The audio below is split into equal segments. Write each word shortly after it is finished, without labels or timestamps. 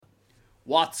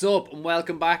What's up, and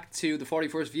welcome back to the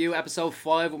 41st View, episode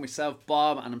 5, with myself,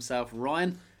 Bob, and himself,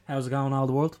 Ryan. How's it going, all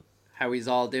the world? How he's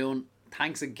all doing.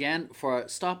 Thanks again for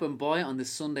stopping by on this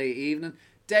Sunday evening,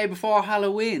 day before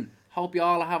Halloween. Hope you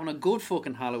all are having a good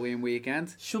fucking Halloween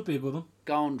weekend. Should be a good one.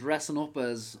 Going dressing up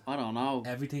as, I don't know,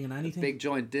 everything and anything. Big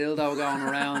joint dildo going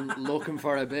around looking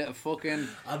for a bit of fucking...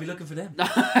 I'll be looking for them.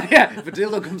 Yeah, if a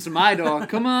dildo comes to my door,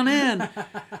 come on in.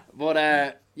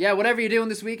 But yeah, whatever you're doing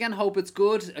this weekend, hope it's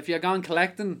good. If you're going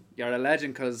collecting, you're a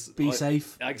legend, because... Be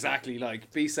safe. Exactly,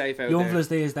 be safe out Young there. fellas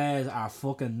these days are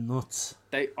fucking nuts.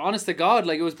 Honest to God,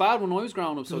 it was bad when I was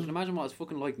growing up, so I can imagine what it's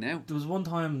fucking like now. There was one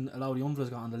time a lot of young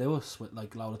fellas got on the Lewis with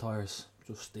a load of tyres.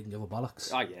 Just didn't give a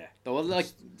bollocks. Oh yeah, well,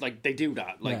 they do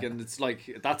that, Yeah. And it's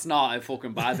that's not a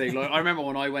fucking bad thing. I remember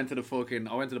when I went to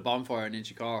the bonfire in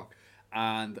Inchi Cork,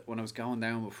 and when I was going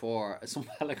down before, some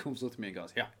fella comes up to me and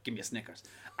goes, "Here, give me a Snickers."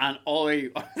 And I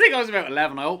think I was about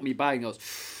 11. I opened my bag and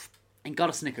goes, "Ain't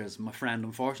got a Snickers, my friend,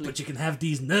 unfortunately." But you can have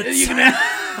these nuts. You can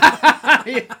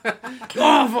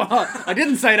oh, I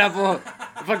didn't say that, but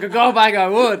if I could go back, I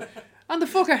would. And the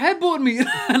fucker headbutted me,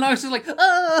 and I was just like,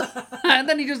 ah! And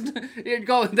then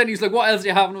then he's like, "What else do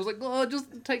you have?" And I was like, "Oh,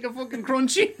 just take a fucking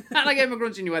crunchy." And I gave him a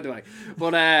crunchy and he went away.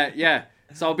 But yeah,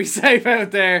 so be safe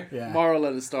out there. Yeah. Moral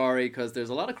of the story, because there's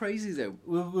a lot of crazies out.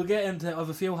 We'll get into, I have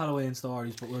a few Halloween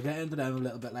stories, but we'll get into them a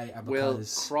little bit later. We'll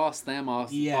cross them off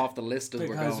the list as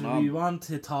we're going on. Because we want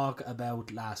to talk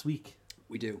about last week.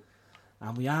 We do.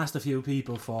 And we asked a few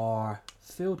people for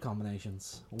food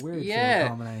combinations. Weird food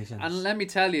combinations. And let me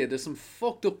tell you, there's some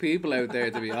fucked up people out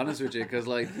there, to be honest with you, because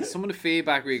some of the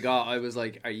feedback we got, I was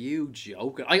like, are you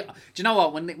joking? Do you know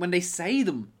what? When they say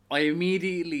them, I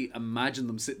immediately imagine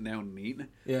them sitting down and eating it.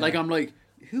 Yeah. I'm like,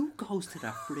 who goes to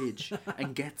that fridge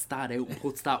and gets that out and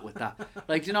puts that with that?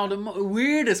 The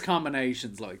weirdest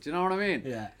combinations, do you know what I mean?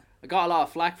 Yeah. I got a lot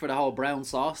of flack for the whole brown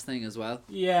sauce thing as well.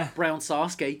 Yeah. Brown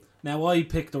sauce gate. Now, I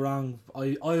picked the wrong...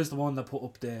 I was the one that put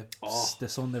up the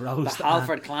Sunday roast. The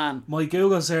Halford clan. My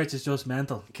Google search is just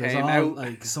mental. Came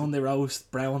out. Sunday roast,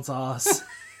 brown sauce,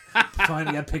 trying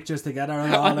to get pictures together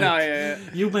and all. Yeah.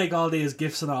 You make all these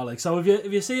GIFs and all. So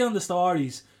if you see on the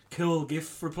stories... Cool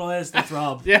GIF replies, that's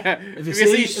Rob. Yeah. If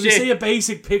you see a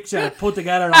basic picture put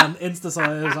together on Insta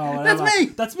stories or whatever,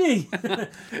 that's me.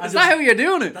 Is that how you're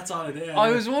doing it? That's all I did.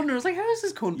 I was wondering, I was like, how is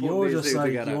this cunt putting these two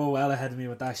together? You're well ahead of me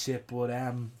with that shit, but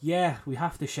yeah, we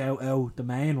have to shout out the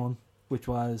main one, which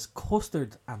was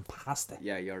custard and pasta.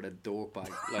 Yeah, you're the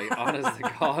dorkbag. Honest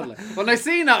to God. When I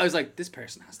seen that, I was like, this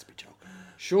person has to be joking.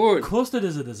 Sure. Custard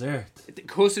is a dessert.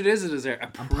 Custard is a dessert. A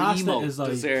primo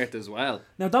dessert as well.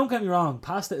 Now, don't get me wrong.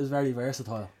 Pasta is very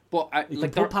versatile. But you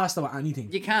can put pasta with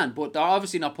anything. You can, but they're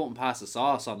obviously not putting pasta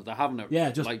sauce on it. They're having it.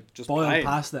 Yeah, just boiled plain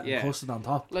pasta and custard on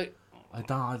top. I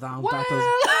don't. Well, that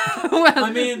does.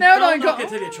 I mean, now don't knock it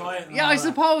till you try it. Yeah, I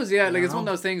suppose. Yeah, it's one of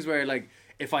those things where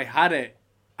if I had it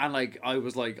and I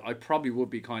was I probably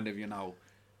would be kind of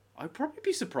I'd probably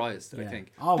be surprised, I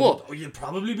think. Oh, but you'd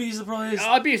probably be surprised.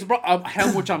 I'd be surprised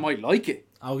how much I might like it.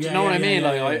 Oh, yeah. Do you know what I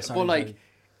mean? Sorry.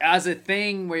 As a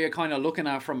thing where you're kind of looking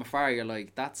at from afar, you're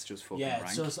like, that's just fucking rank.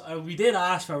 Yeah, just we did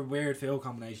ask for weird food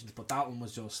combinations, but that one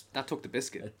was just... That took the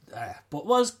biscuit. But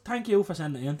thank you for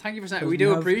sending it in. Thank you for sending it. We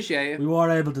do appreciate it. We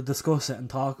were able to discuss it and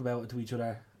talk about it to each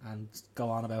other and go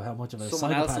on about how much of a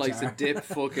someone else likes to dip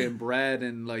fucking bread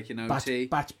in, tea.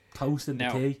 Batch toast in the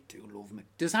tea. I do love me.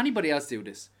 Does anybody else do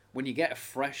this? When you get a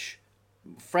fresh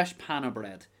pan of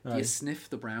bread, do you sniff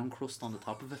the brown crust on the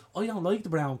top of it? I don't like the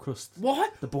brown crust.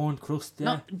 What? The burnt crust, yeah.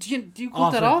 No, do you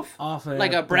cut that off? Off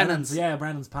like a Brennan's? Yeah,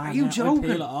 Brennan's pan. Are you joking? I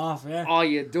peel it off, yeah. Oh,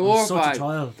 you dork. I'm such a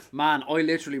child. Man, I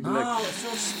literally... No, it's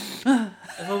just...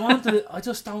 if I wanted... I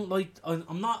just don't like...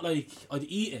 I'm not I'd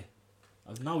eat it.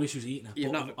 I've no issues eating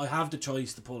it, but I have the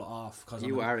choice to pull it off because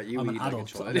I'm an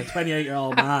adult. I'm a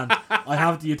 28-year-old man. I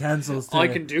have the utensils to... I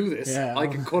can do this. Yeah, I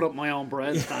can cut up my own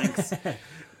bread, thanks.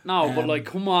 No, but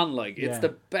come on, it's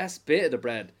the best bit of the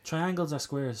bread. Triangles or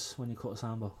squares when you cut a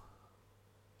sambo?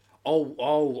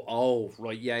 Oh,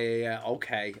 right, yeah.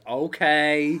 Okay.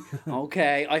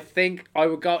 I think I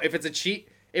would go, if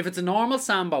it's a normal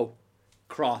sambo,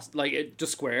 cross,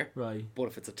 just square. Right. But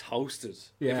if it's a toasted,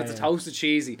 a toasted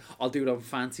cheesy, I'll do them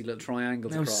fancy little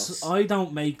triangles across. I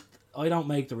don't make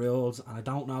the rules, and I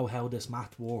don't know how this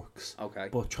math works. Okay.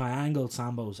 But triangle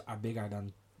sambos are bigger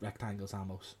than rectangle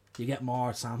sambos. You get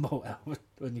more sambo out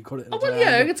when you cut it in a triangle.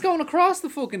 Yeah, it's going across the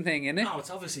fucking thing, isn't it? No, it's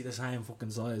obviously the same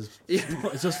fucking size. Yeah.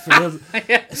 It just feels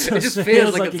it just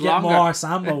feels like you it's get longer. more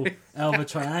sambo out of a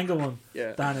triangle one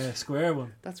than a square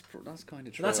one. That's kind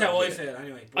of true. That's how I feel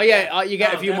anyway. But you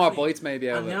get a few more bites maybe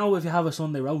out of it. And now if you have a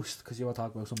Sunday roast, because you were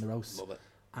talking about Sunday roast. Love it.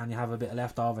 And you have a bit of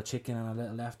leftover chicken and a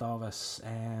little leftover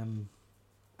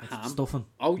Ham. Stuffing.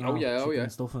 Oh yeah.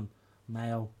 And stuffing.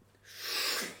 Mayo.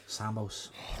 Sambos.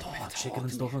 Chicken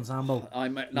and stuffing sambo.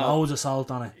 Loads of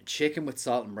salt on it. Chicken with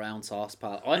salt and brown sauce,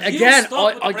 pal. I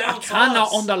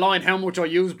cannot underline how much I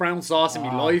use brown sauce in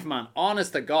my life, man.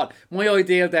 Honest to God. My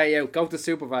ideal day out, go to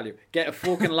Super Value, get a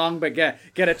fucking long baguette,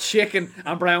 get a chicken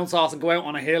and brown sauce and go out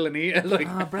on a hill and eat it.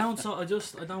 Like. Brown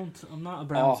sauce, I'm not a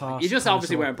brown sauce. You just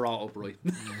obviously weren't brought up right.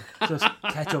 Just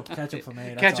ketchup for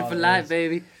me. Ketchup for life,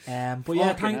 baby. But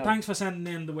yeah, thanks for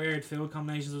sending in the weird food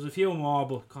combinations. There's a few more,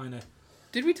 but kind of...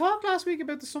 Did we talk last week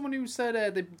about someone who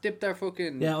said they dipped their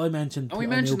fucking... Yeah, I mentioned... Oh, we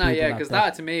mentioned that, yeah, because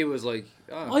that to me was like...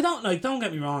 Oh. I don't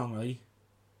get me wrong, right?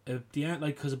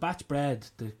 Because a batch bread,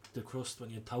 the crust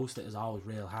when you toast it is always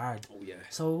real hard. Oh, yeah.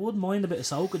 So I wouldn't mind a bit of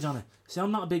soakage on it. See,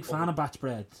 I'm not a big fan of batch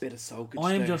bread. Bit of soakage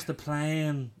I'm just a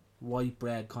plain white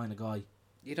bread kind of guy.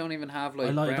 You don't even have,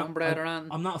 brown bread or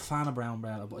anything? I'm not a fan of brown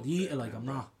bread, but I'd eat it I'm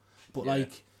not. But,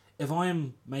 if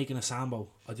I'm making a sambo,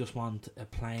 I just want a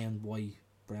plain white...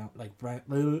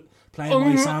 plain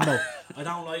white sambo. I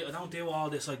don't do all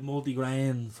this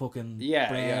multi-grain fucking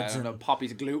breads and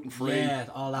Poppy's gluten free. Yeah,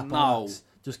 all that. No,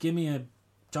 just give me a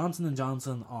Johnson &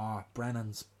 Johnson or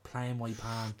Brennan's plain white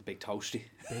pan. The big toasty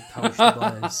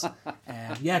boys.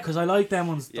 Because I like them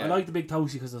ones. I like the big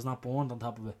toasty because there's not burned on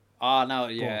top of it. Oh no,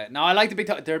 yeah, no, I like the big.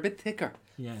 They're a bit thicker.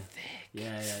 Yeah, thick.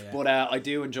 Yeah. But I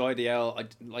do enjoy the L.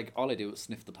 All I do is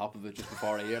sniff the top of it just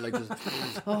before I eat.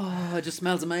 It just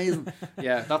smells amazing.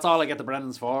 Yeah, that's all I get the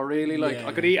Brennan's for. Really,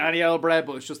 I could eat any old bread,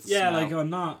 but it's just the smell. I'm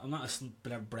not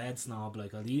a bread snob.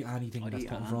 I'll eat anything that's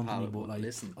put in front of me. But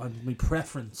listen, my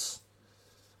preference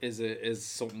is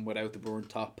something without the burnt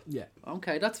top. Yeah.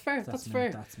 Okay, that's fair. That's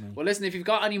fair. That's me. Well, listen, if you've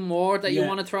got any more that you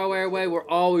want to throw our way, we're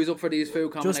always up for these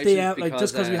food combinations.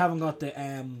 Just because we haven't got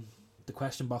the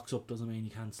question box up doesn't mean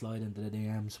you can't slide into the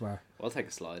DMs where we'll take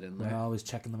a slide in. We're always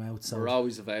checking them out. So we're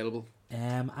always available.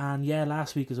 And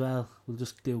last week as well, we'll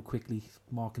just do quickly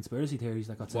more conspiracy theories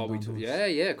that got sent on to us.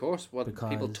 Yeah, of course. What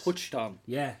people touched on.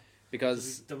 Yeah.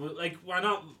 Because we're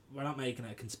not making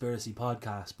it a conspiracy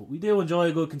podcast, but we do enjoy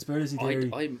a good conspiracy theory.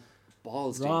 I'm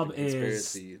balls Rob deep in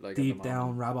conspiracy. Is deep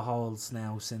down rabbit holes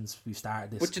now since we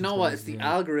started this. But you know what? It's the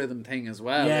algorithm thing as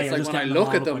well. Yeah, it's when I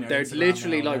look at them, they're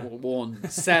literally 1,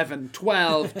 7,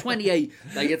 12, 28.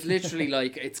 It's literally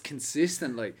it's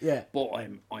consistent. But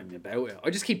I'm about it. I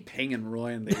just keep pinging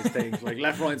Ryan these things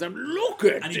left, right, and center. Look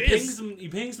at and this. He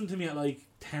pings them to me at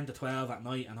 10 to 12 at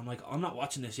night, and I'm like, I'm not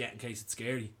watching this yet in case it's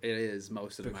scary. It is.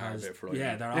 Most of them are a bit frightening.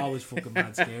 Yeah, they're always fucking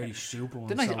mad scary, stupid ones.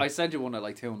 Didn't I sent you one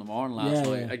at 2 in the morning last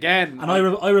night? Yeah. Again. And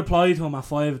I replied to him at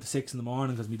 5 to 6 in the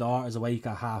morning because my daughter's awake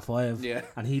at 5:30. Yeah.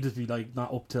 And he'd just be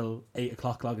not up till 8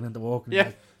 o'clock logging into work.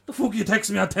 And the fuck you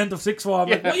texting me at 10 to 6 for? I'm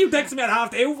like, what are you texting me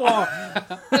at 2:30 for?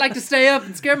 I like to stay up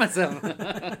and scare myself.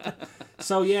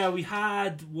 So we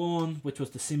had one which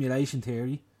was the simulation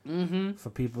theory. Mm-hmm.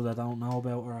 For people that don't know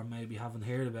about or maybe haven't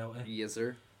heard about it. Yes,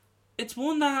 sir. It's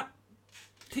one that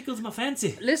tickles my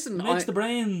fancy. Listen, it makes the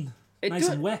brain nice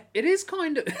and wet. It is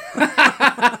kind of.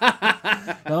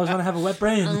 I always want to have a wet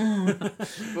brain.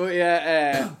 But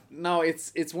yeah, no,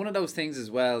 it's one of those things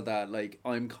as well that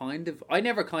I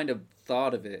never kind of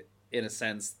thought of it in a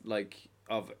sense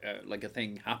of a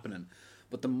thing happening.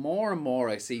 But the more and more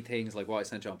I see things like what I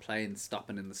sent you on planes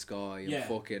stopping in the sky and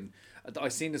fucking... I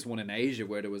seen this one in Asia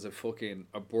where there was a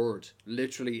bird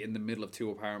literally in the middle of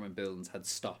 2 apartment buildings had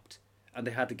stopped. And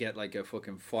they had to get a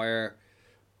fucking fire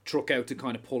truck out to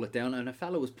kind of pull it down. And a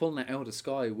fella was pulling it out of the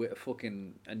sky with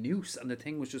a noose. And the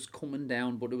thing was just coming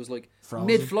down, but it was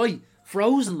mid-flight,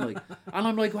 frozen And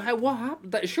I'm like, what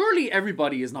happened? Surely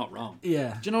everybody is not wrong.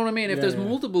 Yeah. Do you know what I mean? If there's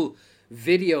multiple...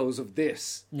 videos of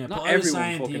this. Yeah, not but everyone I was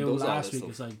saying to you last week,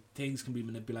 it's things can be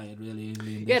manipulated really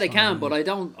easily. Yeah, they can, but I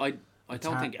don't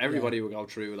think everybody will go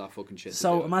through that fucking shit.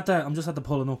 So I'm just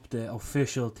pulling up the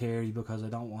official theory because I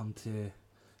don't want to.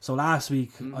 So last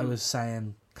week I was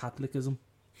saying Catholicism,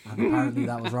 and apparently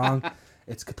that was wrong.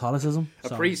 It's Catholicism. A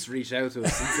priest reached out to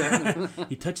us.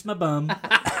 He touched my bum,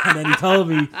 and then he told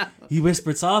me. He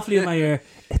whispered softly in my ear,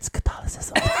 "It's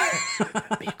Catholicism."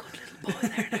 Be a good little boy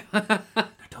there now.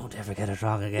 Don't ever get it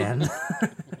wrong again.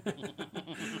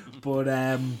 But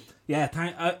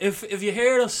if you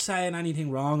hear us saying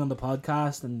anything wrong on the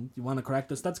podcast and you want to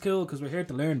correct us, that's cool because we're here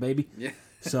to learn, baby. Yeah.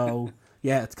 So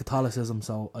it's Catholicism,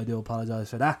 so I do apologise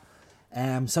for that.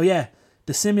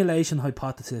 The simulation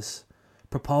hypothesis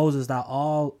proposes that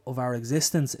all of our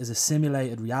existence is a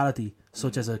simulated reality,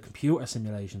 such as a computer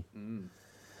simulation.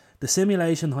 The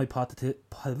simulation hypothesis.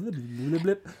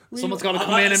 Someone's got to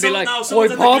come in and be like,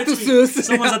 hypothesis.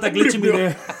 Someone's at the glitching me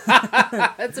there.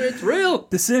 It's real.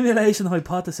 The simulation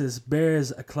hypothesis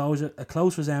bears a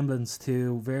close resemblance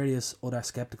to various other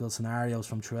skeptical scenarios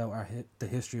from throughout the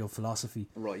history of philosophy.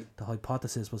 Right. The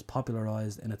hypothesis was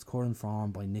popularised in its current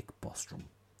form by Nick Bostrom.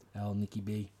 Nicky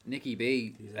B. Nicky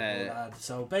B.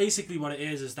 So basically what it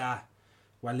is that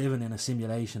we're living in a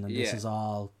simulation and this is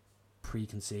all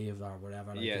preconceived or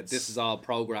whatever. Like this is all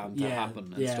programmed to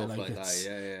happen and stuff like that.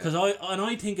 Yeah. Because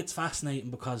I think it's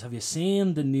fascinating because have you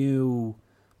seen the new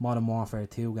Modern Warfare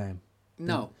 2 game?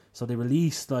 No. So they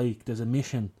released there's a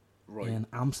mission in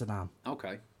Amsterdam.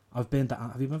 Okay. Have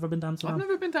you ever been to Amsterdam? I've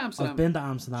never been to Amsterdam. I've been to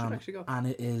Amsterdam and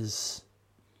it is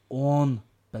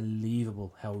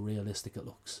unbelievable how realistic it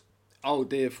looks. Oh,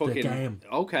 the game.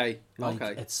 Okay.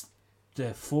 It's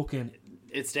the fucking.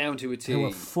 It's down to a T. To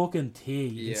a fucking T.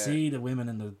 You can see the women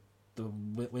in the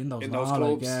windows. In those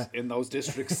clubs, in those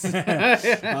districts.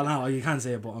 Well, no, you can't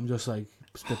say it, but I'm just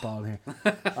spitballing here.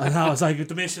 I know, it's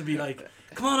the mission be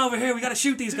come on over here, we gotta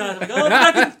shoot these guys. I'm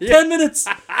back in 10 minutes.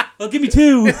 Well, give me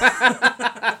 2.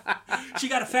 She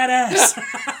got a fat ass.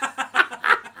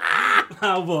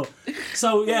 No, but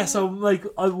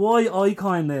why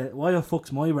it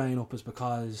fucks my brain up is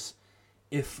because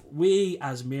if we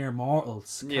as mere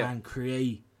mortals can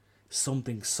create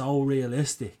something so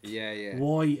realistic,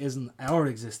 why isn't our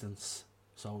existence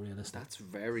so realistic? That's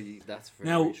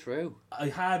very true. I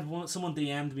had someone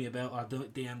DM'd me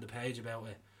DM'd the page about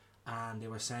it, and they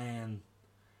were saying,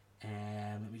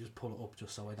 let me just pull it up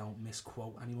just so I don't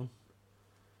misquote anyone.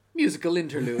 Musical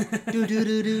interlude.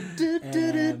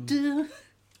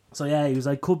 So he was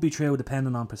could be true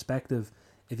depending on perspective.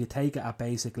 If you take it at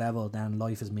basic level, then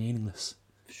life is meaningless.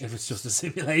 If it's just a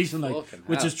simulation,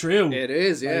 which is true. It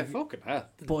is, yeah. Fucking hell.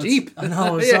 But deep. I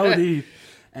know, it's so deep.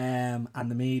 And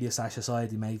the media /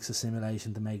 society makes a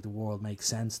simulation to make the world make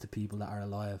sense to people that are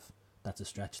alive. That's a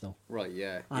stretch, though. Right,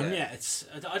 yeah. And it's,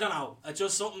 I don't know, it's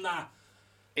just something that...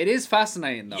 It is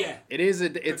fascinating, though. Yeah. It is,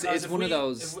 it's one of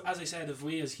those... As I said, if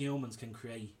we as humans can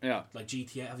create... Yeah. Like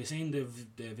GTA... Have you seen the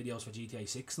videos for GTA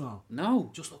 6 now? No.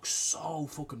 It just looks so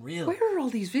fucking real. Where are all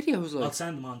these videos, I'll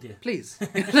send them on to you. Please.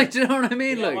 Do you know what I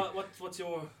mean? Yeah, what's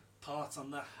your thoughts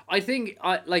on that? I think,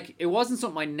 it wasn't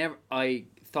something I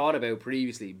thought about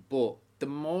previously, but the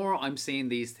more I'm seeing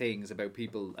these things about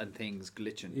people and things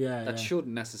glitching, that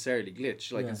shouldn't necessarily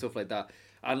glitch, and stuff like that,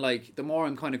 and the more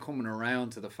I'm kind of coming around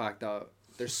to the fact that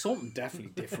there's something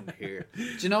definitely different here.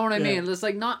 Do you know what I mean? It's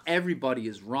not everybody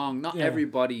is wrong. Not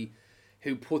everybody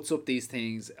who puts up these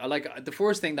things. The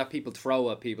first thing that people throw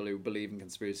at people who believe in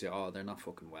conspiracy, they're not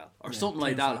fucking well. Or something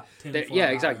like that.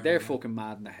 Exactly. They're fucking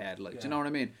mad in the head. Do you know what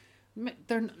I mean?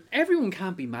 Everyone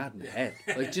can't be mad in the head.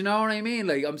 Do you know what I mean?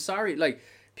 I'm sorry.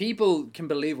 People can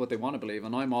believe what they want to believe,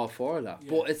 and I'm all for that. Yeah.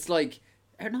 But it's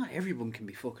not everyone can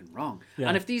be fucking wrong. Yeah.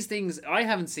 And if these things, I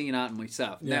haven't seen that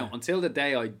myself. Yeah. Now, until the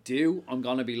day I do, I'm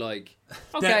going to be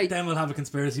okay. Then we'll have a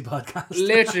conspiracy podcast.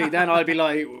 Literally, then I'll be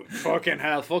fucking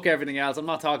hell, fuck everything else. I'm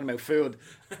not talking about food.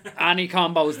 Any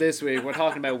combos this week. We're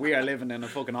talking about we are living in a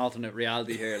fucking alternate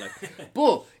reality here.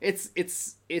 But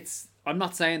it's I'm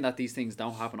not saying that these things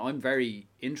don't happen. I'm very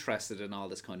interested in all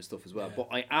this kind of stuff as well. But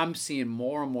I am seeing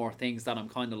more and more things that I'm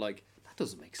kind of that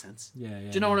doesn't make sense. Do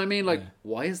you know what I mean?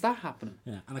 Why is that happening?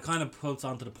 Yeah, and it kind of puts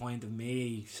on to the point of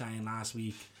me saying last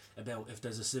week about if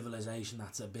there's a civilization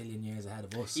that's 1 billion years ahead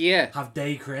of us. Yeah. Have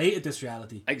they created this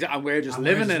reality? Exactly, and we're just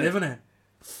living in it.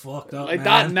 Fucked up,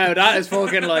 man. That is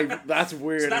fucking that's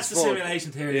weird. So that's the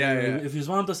simulation theory. Yeah. If you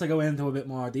want us to go into a bit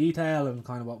more detail and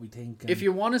kind of what we think, if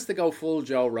you want us to go full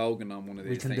Joe Rogan on one of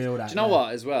these things, we can do that. Do you know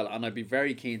what as well? And I'd be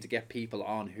very keen to get people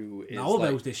on who know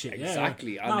about this shit.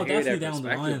 Exactly, and hear their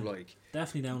perspective.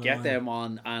 Definitely down the line. Get them them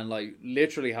on and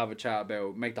literally have a chat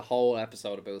about, make the whole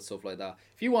episode about stuff like that.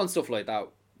 If you want stuff like that,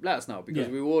 let us know, because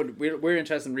we're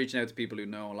interested in reaching out to people who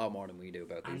know a lot more than we do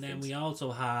about these things. And then we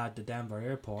also had the Denver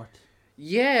airport.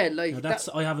 Yeah,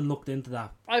 I haven't looked into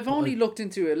that. I've only looked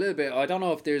into it a little bit. I don't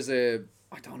know if there's is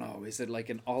it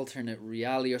an alternate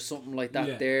reality or something like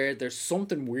that there? There's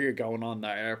something weird going on in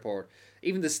that airport.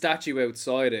 Even the statue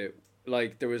outside it,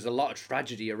 there was a lot of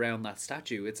tragedy around that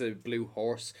statue. It's a blue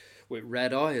horse with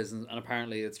red eyes, and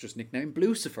apparently it's just nicknamed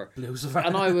Blucifer.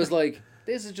 And I was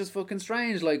this is just fucking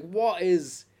strange. What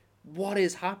is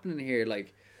happening here?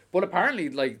 But apparently,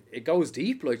 it goes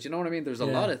deep. Do you know what I mean? There's a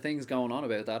lot of things going on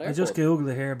about that airport. I just googled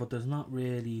it here, but there's not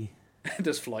really.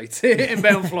 There's flights,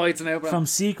 inbound flights and outbound. From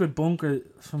secret bunkers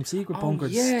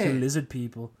to lizard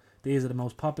people. These are the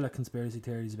most popular conspiracy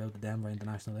theories about the Denver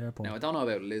International Airport. Now, I don't know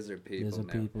about lizard people.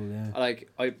 People, yeah.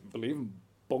 I believe in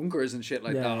bunkers and shit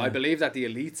like that. Yeah. I believe that the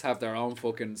elites have their own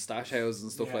fucking stash houses and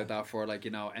stuff like that for like,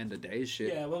 you know, end of days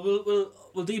shit. Yeah, well,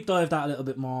 we'll deep dive that a little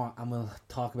bit more, and we'll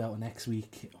talk about it next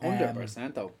week.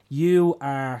 100% though. You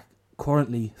are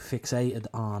currently fixated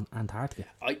on Antarctica.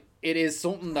 It is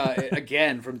something that,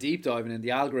 again, from deep diving in,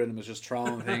 the algorithm is just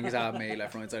throwing things at me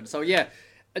left, right, side. So yeah,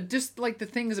 just like the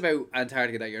things about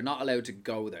Antarctica that you're not allowed to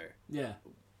go there. Yeah.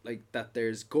 Like that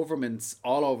there's governments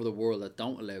all over the world that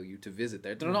don't allow you to visit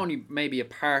there. They're not only maybe a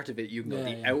part of it, you can go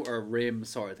the outer rim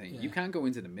sort of thing. You can't go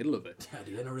into the middle of it. Yeah,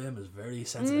 the inner rim is very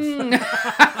sensitive.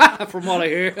 From what I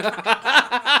hear.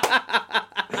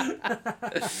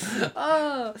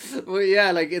 Well,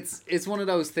 yeah, like it's one of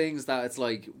those things that it's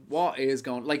like, what is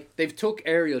going, like they've took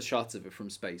aerial shots of it from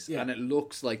space and it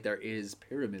looks like there is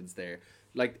pyramids there.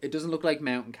 Like, it doesn't look like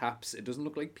mountain caps. It doesn't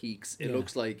look like peaks. It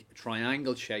looks like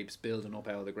triangle shapes building up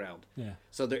out of the ground. Yeah.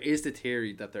 So there is the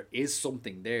theory that there is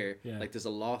something there. Yeah. Like, there's a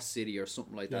lost city or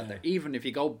something like that there. Even if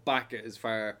you go back as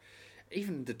far,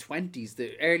 even the 20s,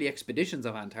 the early expeditions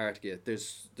of Antarctica,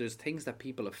 there's things that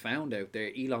people have found out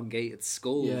there, elongated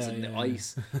skulls in the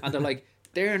ice. And they're like,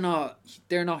 they're not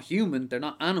human. They're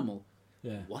not animal.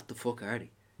 Yeah. What the fuck are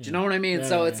they? Do you know what I mean?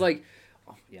 So it's like...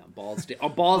 I'm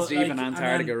balls deep in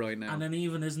Antarctica right now. And then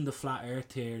even isn't the flat Earth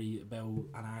theory about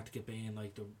Antarctica being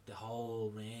like the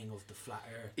whole ring of the flat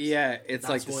Earth? Yeah, it's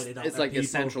like a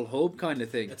central hub kind of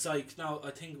thing. It's like, no,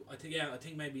 I think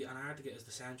maybe Antarctica is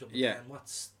the central. But then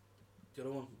what's the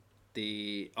other one?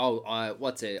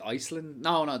 What's it? Iceland?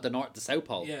 No, the South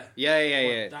Pole. Yeah.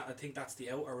 I think that's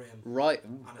the outer rim. Right.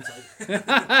 And it's like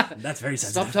that's very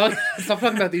sensitive. Stop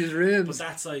talking about these rims. But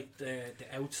that's like the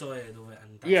outside of it,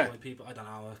 and that's why people, I don't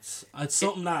know. It's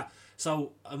something that.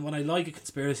 So when I like a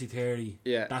conspiracy theory,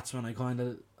 that's when I kind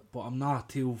of. But I'm not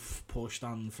too pushed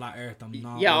on flat Earth. I'm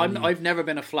not. Yeah, really I've never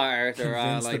been a flat earther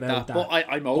like that. But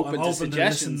I'm open to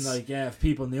suggestions. To listen, if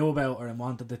people knew about it and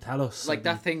wanted to tell us. Like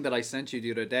that thing that I sent you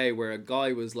the other day, where a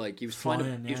guy was like, he was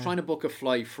trying to book a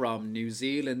flight from New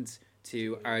Zealand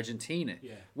to Argentina.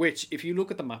 Yeah. Which, if you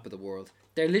look at the map of the world,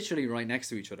 they're literally right next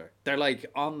to each other. They're like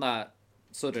on that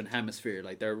southern hemisphere,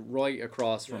 like they're right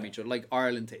across from each other, like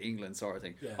Ireland to England sort of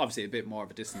thing. Obviously a bit more of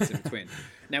a distance in between.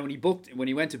 Now when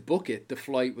he went to book it, the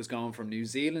flight was going from New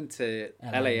Zealand to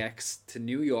LAX to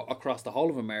New York, across the whole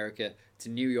of America to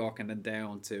New York, and then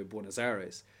down to Buenos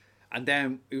Aires. And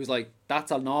then it was like,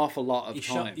 that's an awful lot of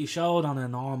time. He showed on a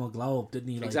normal globe, didn't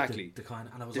he? Like exactly. The kind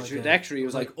of, and it was the like trajectory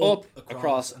was like up,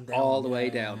 across, and down, all the way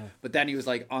down. Yeah. But then he was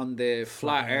like, on the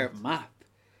flat Earth map,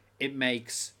 it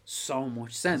makes so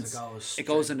much sense. It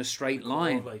goes in a straight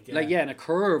line. In a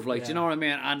curve. Do you know what I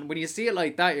mean? And when you see it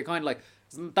like that, you're kind of like,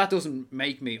 that doesn't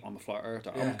make me on the flat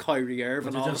earther. I'm Kyrie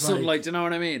Irving all of a sudden. Do you know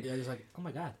what I mean? Yeah, he's like, oh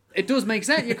my God. It does make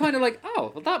sense. You're kind of like,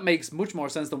 oh, well, that makes much more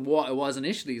sense than what it was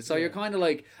initially. So you're kind of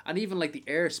like, and even like the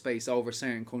airspace over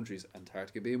certain countries,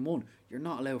 Antarctica being one, you're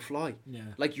not allowed to fly. Yeah.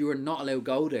 Like, you are not allowed to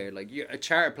go there. Like, a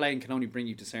charter plane can only bring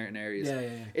you to certain areas. Yeah.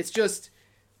 It's just...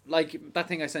 like that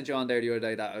thing I sent you on there the other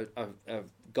day, that a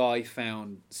guy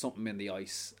found something in the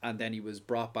ice, and then he was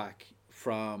brought back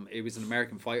from, it was an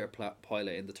American fighter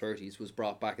pilot in the 30s, was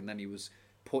brought back, and then he was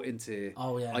put into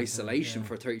isolation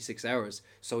for 36 hours,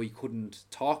 so he couldn't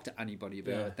talk to anybody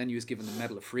about it. Then he was given the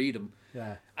Medal of Freedom.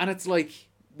 Yeah. And it's like,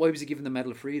 why was he given the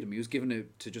Medal of Freedom? He was given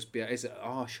it to just be,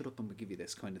 shut up and we'll give you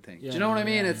this kind of thing. Do you know what I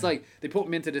mean? It's like, they put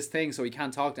him into this thing so he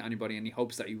can't talk to anybody, and he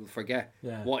hopes that he will forget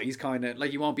what he's kind of,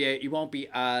 like, he won't be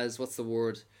as, what's the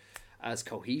word, as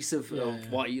cohesive of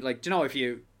what he, like, do you know, if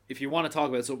you want to talk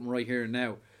about something right here and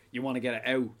now, you want to get it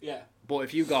out. Yeah. But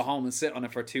if you go home and sit on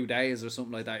it for 2 days or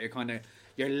something like that,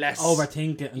 you're less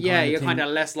overthinking. You're kind of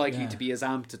less likely to be as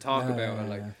amped to talk about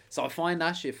it. So I find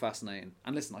that shit fascinating.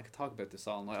 And listen, I could talk about this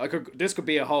all night. This could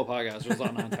be a whole podcast just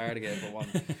on Antarctica if I want.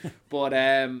 But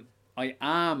I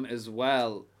am as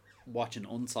well watching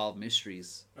Unsolved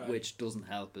Mysteries, which doesn't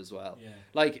help as well. Yeah.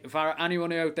 Like, for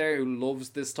anyone out there who loves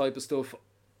this type of stuff,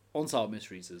 Unsolved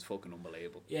Mysteries is fucking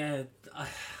unbelievable. Yeah,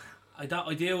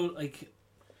 I do like.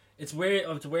 It's weird.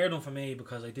 It's a weird one for me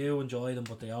because I do enjoy them,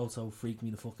 but they also freak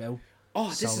me the fuck out. Oh,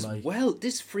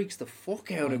 this freaks the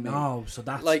fuck out of me. No, so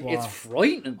that's like, it's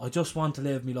frightening. I just want to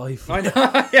live my life. I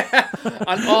know, yeah.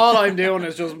 And all I'm doing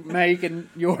is just making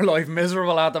your life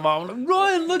miserable at the moment.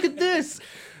 Ryan, look at this.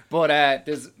 But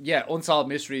there's Unsolved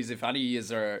Mysteries. If any of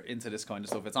you are into this kind of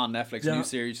stuff, it's on Netflix. New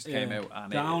series just came out,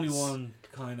 and the only one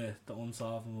kind of the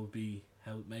unsolved one would be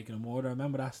How Making a Murder.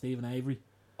 Remember that, Stephen Avery?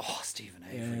 Oh, Stephen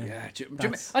Avery,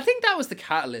 I think that was the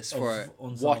catalyst for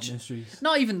watching. Mysteries.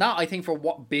 Not even that. I think for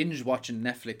binge watching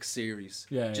Netflix series.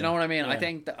 Yeah, do you know what I mean? I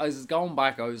think that I was going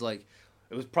back. I was like,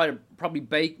 it was probably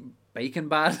Bacon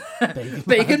Bad.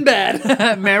 Bacon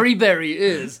Bad. Mary Berry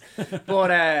is.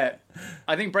 But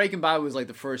I think Breaking Bad was like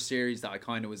the first series that I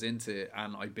kind of was into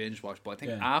and I binge watched. But I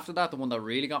think after that, the one that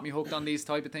really got me hooked on these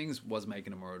type of things was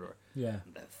Making a Murderer. Yeah.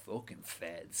 The fucking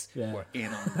feds were in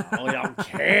on that. I don't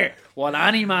care what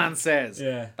any man says.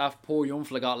 Yeah. That poor young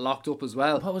fella got locked up as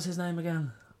well. What was his name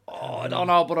again? Oh, I don't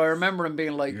know, but I remember him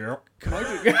being like, can I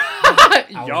do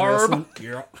Yarb.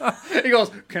 He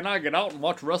goes, can I get out and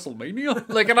watch WrestleMania?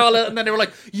 Like, and all that. And then they were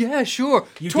like, yeah, sure.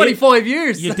 25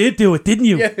 years. You did do it, didn't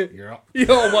you? Yeah. Yeah,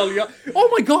 well, yeah. Oh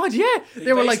my God, yeah.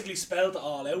 They were like, spelled it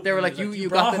all out. They were like, you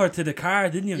brought her to the car,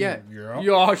 didn't you? Yeah.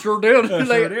 Yeah, I sure did.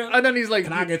 And then he's like,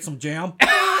 can I get some jam?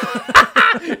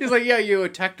 He's like, yeah, you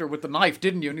attacked her with the knife,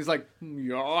 didn't you? And he's like,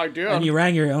 yeah, I did. And you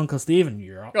rang your Uncle Stephen.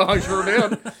 Yeah. I sure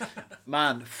did.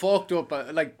 Man, fucked up.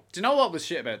 Like, do you know what was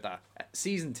shit about that?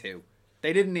 Season 2.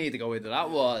 They didn't need to go into that.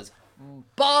 Was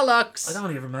bollocks. I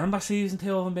don't even remember season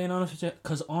 2 of them, being honest with you.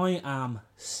 Because I am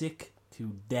sick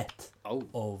to death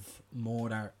of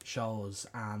murder shows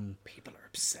and... People are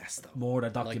obsessed, though. Murder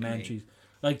documentaries.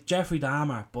 Like Jeffrey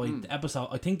Dahmer, by the episode...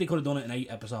 I think they could have done it in 8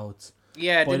 episodes.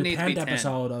 Yeah, it by didn't the need to be 10.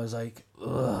 episode, I was like,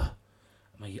 ugh.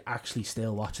 Am I actually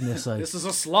still watching this? Like, this is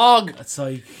a slog. It's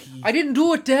like... I didn't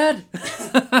do it, Dad.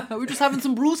 We're just having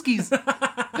some brewskis.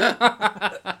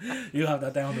 You have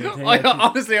that down to the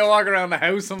honestly, I walk around the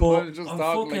house sometimes and just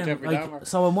talking like Jeffrey Dahmer.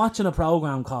 So I'm watching a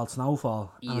program called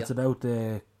Snowfall, and it's about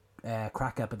the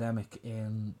crack epidemic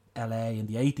in LA in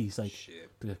the 80s. Like,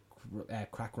 the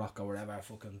crack rock or whatever,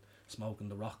 fucking smoking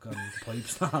the rock on the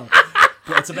pipes now.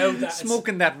 But it's about that.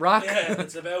 Smoking that rock. Yeah,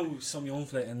 it's about some young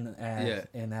fella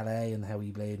in LA and how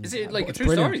he played. Is it like a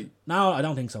true story? No, I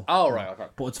don't think so. Oh, right, okay.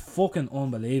 But it's fucking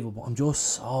unbelievable. I'm just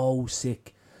so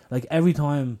sick. Like, every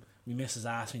time my missus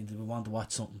asks me, do we want to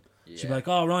watch something? She'd be like,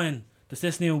 oh, Ryan, there's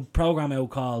this new program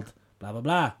out called blah, blah,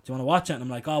 blah. Do you want to watch it? And I'm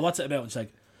like, oh, what's it about? And she's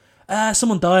like,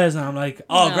 someone dies. And I'm like,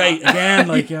 oh, great, again.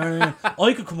 Like, you know what I mean?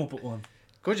 I could come up with one.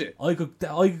 Could you? I could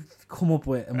come up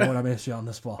with a murder mystery on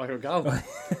the spot. I could go.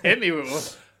 Hit me with one.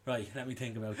 Right, let me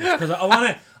think about this. Because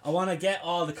I wanna get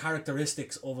all the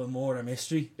characteristics of a murder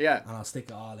mystery. Yeah. And I'll stick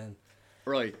it all in.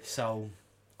 Right. So,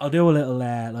 I'll do a little,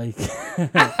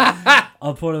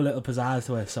 I'll put a little pizzazz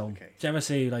to it. So, do you ever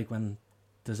see, like, when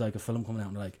there's, like, a film coming out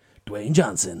and they're like, Dwayne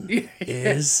Johnson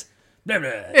is... blah, blah,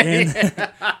 in.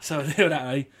 So, I'll do that,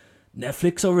 right?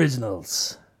 Netflix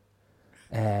originals.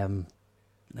 Let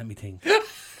me think.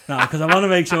 No, because I want to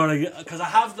make sure, because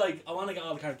I want to get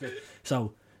all the characters.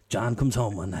 So, John comes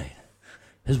home one night.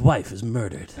 His wife is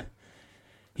murdered.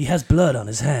 He has blood on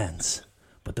his hands,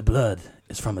 but the blood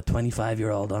is from a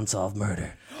 25-year-old unsolved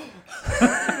murder.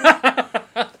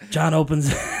 John opens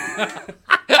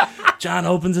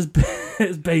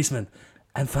his basement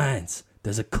and finds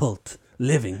there's a cult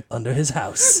living under his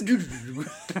house. Do you know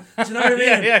what I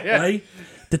mean? Yeah. Right?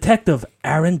 Detective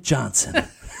Aaron Johnson.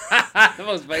 The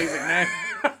most basic name.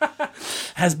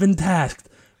 Has been tasked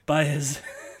by his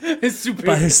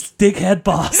superior, dickhead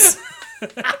boss.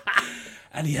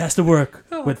 And he has to work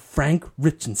with Frank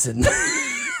Richardson.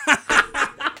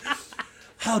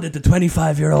 How did the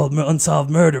 25-year-old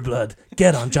unsolved murder blood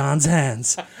get on John's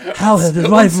hands? How had his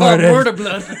wife murdered? Murder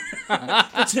blood.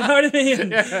 Do you know what I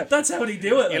mean? Yeah. That's how they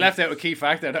do it. You left out a key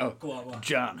factor, though. Go on.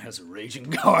 John has a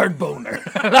raging hard boner.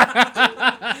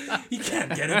 He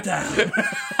can't get it down.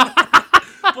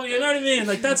 But you know what I mean?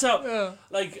 Like, that's how...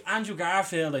 Like, Andrew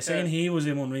Garfield, I seen he was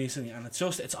in one recently, and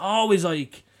it's always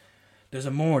like... There's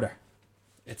a murder.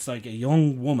 It's like a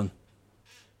young woman.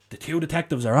 The 2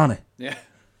 detectives are on it. Yeah.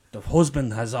 The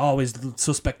husband has always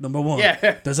suspect number 1.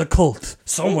 Yeah. There's a cult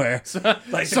somewhere.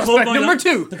 Like suspect number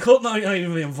 2. The cult not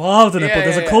even be involved in it, but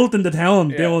there's a cult in the town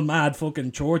doing mad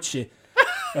fucking church shit.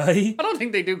 Right? I don't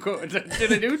think they do. Do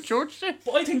they do church shit?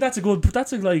 But I think I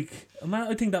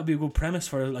think that'd be a good premise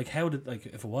for like how did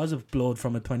if it was a blood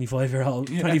from a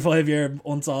 25-year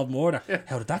unsolved murder,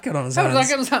 how did that get on his hands? How did that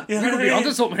get on his hands? You're gonna be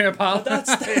onto something here, pal.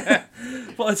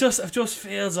 But it just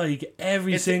feels like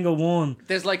every single one.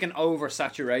 There's like an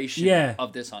oversaturation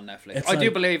of this on Netflix. I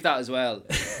do believe that as well.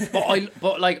 But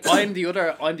I'm the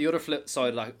other flip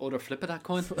side, like other flip of that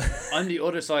coin. I'm the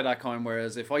other side of that coin.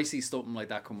 Whereas if I see something like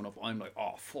that coming up, I'm like,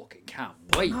 oh, fucking can't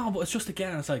wait. No, but it's just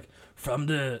again, it's like from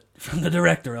the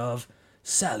director of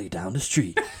Sally Down the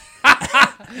Street.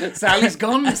 Sally's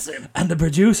gone missing. And the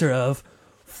producer of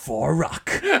For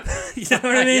Rock. You know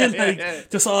what I mean?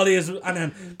 Just all these, and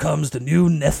then comes the new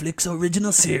Netflix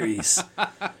original series,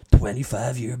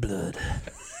 25-Year Blood.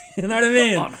 You know what I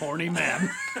mean? On Horny Man.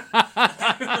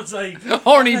 It's like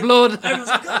Horny Blood. I was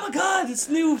like, oh my god, it's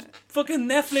new fucking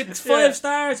Netflix, 5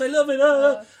 stars. I love it.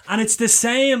 And it's the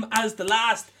same as the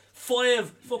last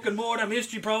 5 fucking murder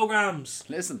mystery programs.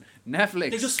 Listen,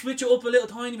 Netflix. They just switch it up a little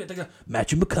tiny bit. They go,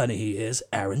 Matthew McConaughey is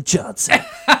Aaron Johnson.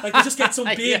 Like, they just get some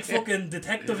big fucking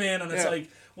detective in, and it's like,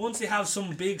 once they have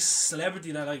some big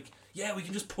celebrity, they're like, yeah, we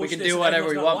can just push this. We can do whatever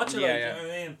we want. Watch it, you know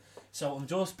what I mean? So I'm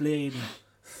just bleeding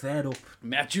fed up.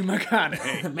 Matthew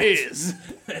McConaughey is.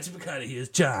 Matthew McConaughey is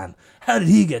John. How did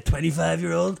he get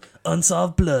 25-year-old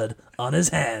unsolved blood on his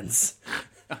hands?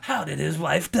 How did his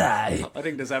wife die? I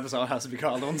think this episode has to be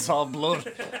called Unsolved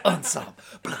Blood. Unsolved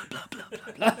blood, blood,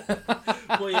 blood, blood,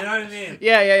 blood. Well, you know what I mean?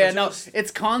 Yeah. No,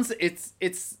 it's constant.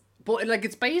 It's but like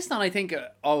it's based on, I think,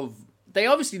 of they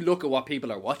obviously look at what people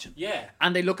are watching. Yeah.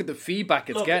 And they look at the feedback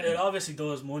it's getting. It obviously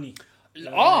does money.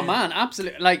 Oh man,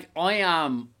 absolutely. Like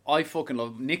I fucking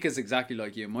love. Nick is exactly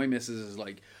like you. My missus is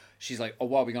like. She's like, oh,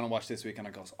 what are we going to watch this week? And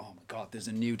I goes, oh my God, there's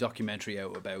a new documentary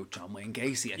out about John Wayne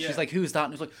Gacy. And she's like, who's that?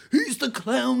 And he's like, he's the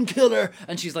clown killer.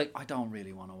 And she's like, I don't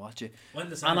really want to watch it.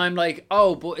 And I'm like,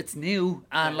 oh, but it's new.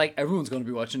 And like, everyone's going to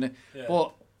be watching it. Yeah.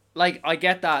 But like, I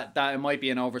get that it might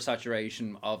be an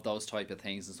oversaturation of those type of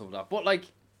things and stuff like that. But like,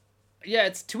 yeah,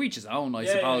 it's to each his own, I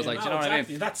suppose. Like, do you know what I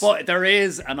mean? But there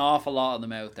is an awful lot of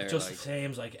them out there. It just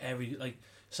seems like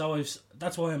so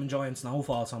that's why I'm enjoying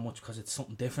Snowfall so much, because it's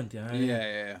something different, you know?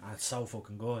 Yeah. And it's so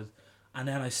fucking good. And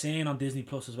then I seen on Disney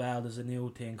Plus as well, there's a new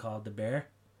thing called The Bear.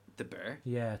 The Bear?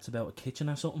 Yeah, it's about a kitchen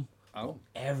or something. Oh.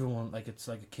 Everyone, like, it's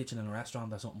like a kitchen in a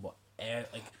restaurant or something, but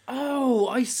like... Oh,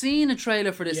 I seen a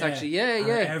trailer for this, actually.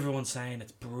 Yeah. Everyone's saying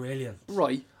it's brilliant.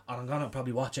 Right. And I'm gonna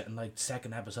probably watch it in, like,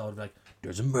 second episode, like,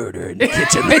 there's a murder in the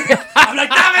kitchen. I'm like,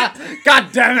 damn it!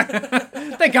 God damn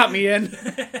it! They got me in.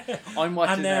 I'm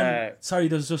watching. And sorry,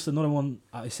 there's just another one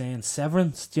I was saying.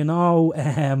 Severance. Do you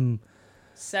know?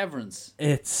 Severance.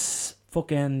 It's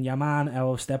fucking your man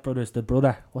out of Step Brothers, the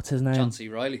brother. What's his name? John C.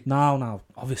 Reilly. No.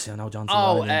 Obviously, I know John C.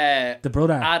 Reilly. The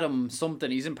brother. Adam something.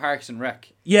 He's in Parks and Rec.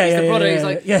 Yeah, he's the brother. He's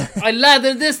like, I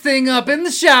lathered this thing up in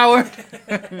the shower.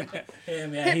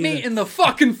 Hit me in the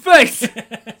fucking face.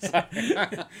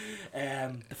 The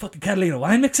fucking Catalina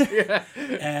wine mixer.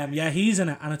 Yeah, he's in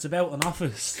it, and it's about an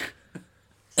office.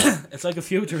 It's like a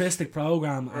futuristic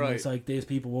program, and it's like these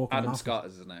people working. Adam Scott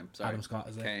is his name. Sorry. Adam Scott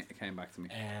is it? It came back to me.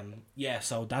 Yeah,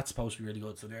 so that's supposed to be really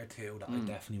good. So there are two that I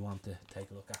definitely want to take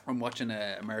a look at. I'm watching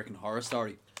American Horror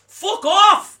Story. Fuck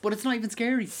off! But it's not even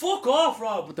scary. Fuck off,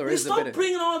 Rob. But there is stop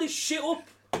bringing all this shit up.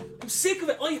 I'm sick of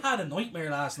it. I had a nightmare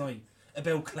last night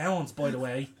about clowns, by the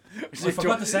way. I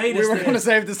forgot to say this. We were going to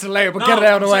save this till later, but get it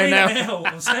out of the way now.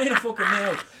 I'm saying it fucking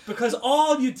now. Because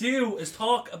all you do is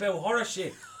talk about horror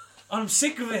shit. And I'm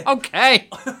sick of it. Okay.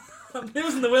 I'm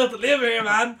losing the will to live here,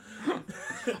 man.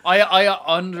 I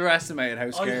underestimated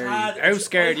how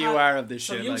scared you are of this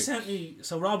shit. So you sent me.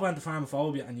 So Rob went to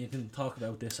Pharmaphobia, and you can talk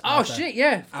about this. Shit,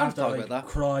 yeah. After I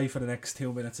cry for the next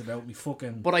 2 minutes about me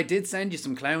fucking. But I did send you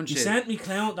some clown shit. You sent me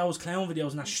those clown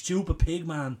videos and that stupid pig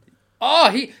man. Oh,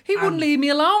 he wouldn't leave me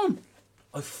alone.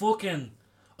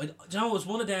 Do you know, it was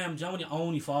one of them, do you know when you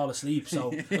only fall asleep?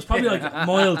 So it was probably like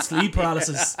mild sleep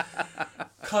paralysis.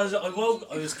 Because I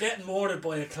was getting murdered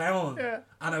by a clown. Yeah.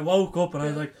 And I woke up and I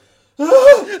was like,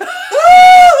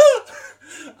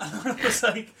 and I was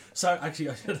like, sorry, actually,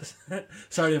 I should have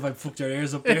sorry if I fucked your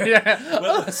ears up there. Yeah.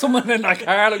 Well, someone in my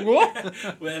car, like, what?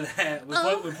 Well,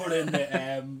 we'll put it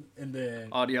in the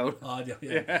audio,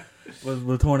 yeah.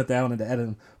 We'll turn it down in the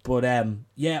editing. But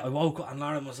yeah, I woke up and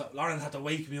Lauren had to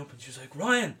wake me up, and she was like,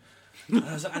 Ryan,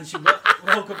 and she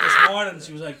woke up this morning and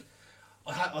she was like,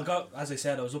 I got, as I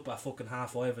said, I was up at fucking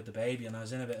 5:30 with the baby, and I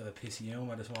was in a bit of a pissy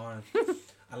humour this morning.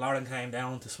 And Lauren came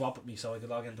down to swap with me so I could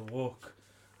log into work.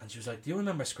 And she was like, do you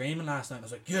remember screaming last night? And I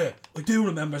was like, yeah, I do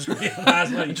remember screaming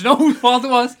last night. Do you know whose fault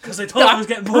it was? Because I thought I was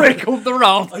getting murdered. Break up the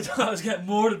road. I thought I was getting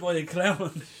murdered by a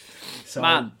clown. So,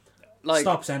 man, like,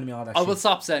 stop sending me all that shit. I will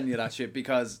stop sending you that shit,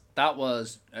 because that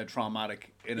was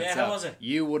traumatic in itself. Yeah, how was it?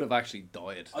 You would have actually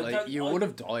died. You would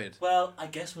have died. Well, I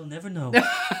guess we'll never know.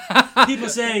 People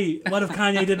say, what if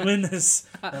Kanye didn't win this?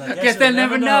 Well, I guess they'll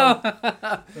never know.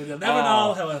 They'll never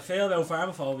know how I feel about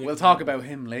Pharmaphobia. We'll talk about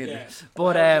him later. Yeah.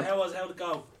 But how'd it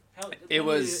go? It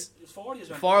was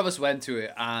 4 of us went to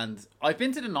it, and I've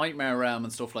been to the Nightmare Realm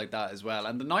and stuff like that as well.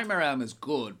 And the Nightmare Realm is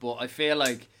good, but I feel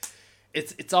like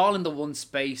it's all in the one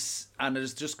space, and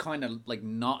it's just kind of like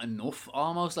not enough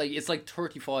almost. Like it's like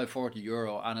 35-40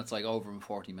 euro, and it's like over in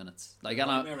 40 minutes. Like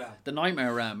the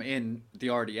Nightmare Realm in the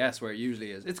RDS where it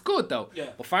usually is. It's good though.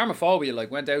 Yeah. But Pharmaphobia,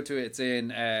 like, went out to it. It's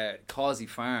in Causey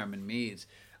Farm in Meath,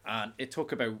 and it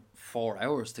took about 4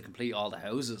 hours to complete all the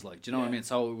houses. Like, do you know what I mean?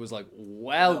 So it was like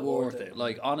well worth it.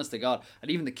 Like, honest to God,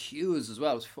 and even the queues as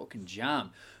well was fucking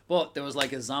jam. But there was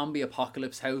like a zombie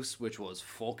apocalypse house, which was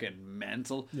fucking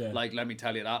mental. Yeah. Like, let me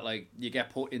tell you that. Like, you get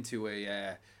put into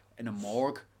a in a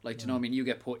morgue. Like, do you know what I mean? You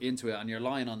get put into it and you're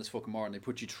lying on this fucking morgue and they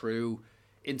put you through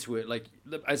into it, like,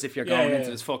 as if you're going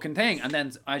into this fucking thing. And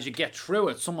then as you get through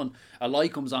it, a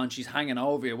light comes on, she's hanging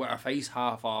over you with her face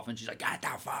half off and she's like, get the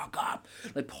fuck up,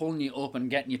 like pulling you up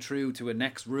and getting you through to a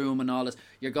next room and all this.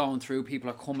 You're going through, people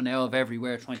are coming out of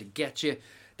everywhere trying to get you.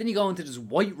 Then you go into this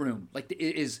white room, like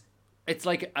it's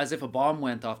like as if a bomb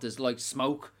went off. There's like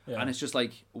smoke and it's just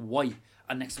like white.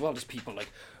 And next to all there's people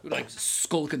like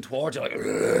skulking towards you, like,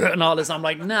 and all this. I'm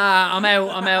like, nah, I'm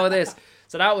out of this.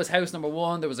 So that was house number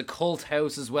 1. There was a cult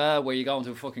house as well where you go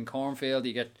into a fucking cornfield.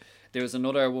 There was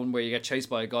another one where you get chased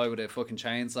by a guy with a fucking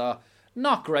chainsaw.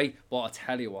 Not great, but I'll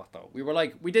tell you what though.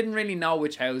 We didn't really know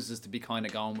which houses to be kind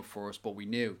of going with first, but we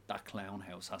knew that clown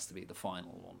house has to be the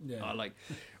final one. Yeah.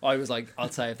 I was like, I'll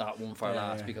save that one for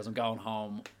last because I'm going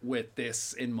home with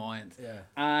this in mind. Yeah.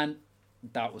 And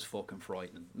that was fucking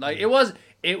frightening. Like it was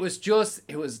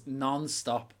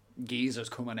non-stop geezers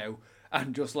coming out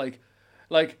and just like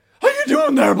how you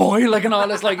doing there, boy? Like, and all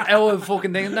this, like, out of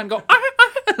fucking thing, and then go,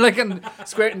 like, and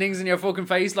squirting things in your fucking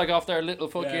face, like, off their little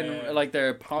fucking, like,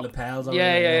 their lapels.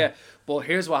 Yeah. But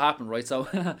here's what happened, right? So,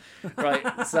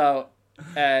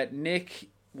 Nick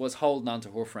was holding on to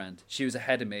her friend. She was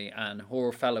ahead of me, and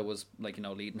her fella was, like,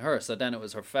 leading her. So then it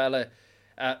was her fella,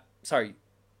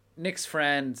 Nick's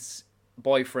friend's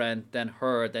boyfriend, then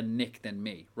her, then Nick, then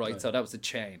me, right? So that was the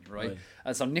chain, right?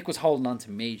 And so Nick was holding on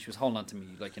to me, she was holding on to me,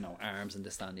 like, arms and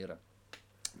this, that and the other.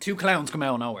 2 clowns come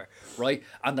out of nowhere, right?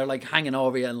 And they're like hanging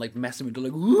over you and like messing with you,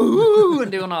 like, woo,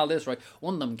 and doing all this, right?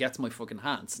 One of them gets my fucking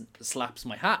hat and slaps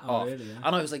my hat off. Really, yeah.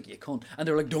 And I was like, you cunt. And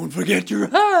they were like, don't forget your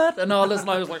hat and all this. And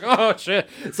I was like, oh shit.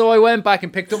 So I went back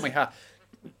and picked up my hat.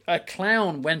 A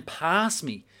clown went past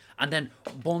me and then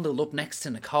bundled up next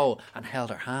to Nicole and held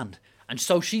her hand. And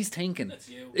so she's thinking,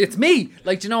 it's me.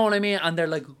 Like, do you know what I mean? And they're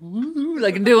like, ooh,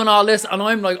 like, and doing all this. And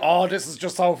I'm like, oh, this is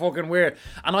just so fucking weird.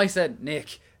 And I said,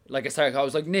 Nick, like I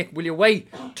was like, Nick, will you wait?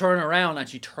 Turn around. And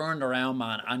she turned around,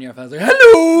 man. And your face like,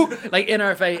 hello. Like, in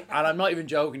her face. And I'm not even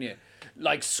joking you.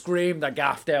 Like, screamed the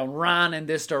gaff down, ran in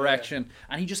this direction.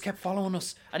 And he just kept following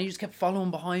us. And he just kept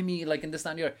following behind me, like, in this,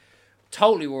 that, and the other.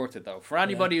 Totally worth it, though. For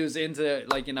anybody who's into,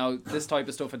 like, this type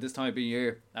of stuff at this time of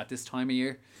year,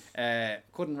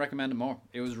 couldn't recommend it more.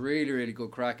 It was really, really good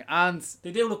crack, and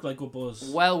they do look like good buzz.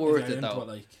 Well worth it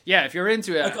though. Yeah, if you're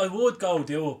into it, like, I would go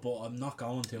do it, but I'm not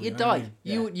going to. You'd die.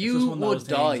 You would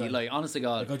die. Like, honest to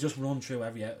God. Like, I just run through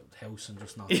every house and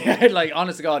just not. Yeah, like,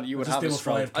 honest to God, you would have a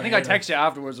stroke. I think I texted you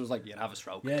afterwards. It was like, you'd have a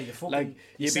stroke. Yeah, you fucking like,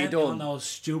 you'd be done. On those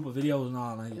stupid videos and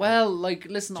all. Like, well, like,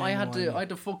 listen, I had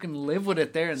to fucking live with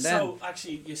it there and then. So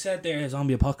actually, you said there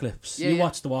zombie apocalypse. Yeah, you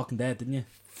watched The Walking Dead, didn't you?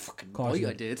 Fucking boy,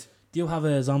 I did. Do you have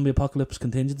a zombie apocalypse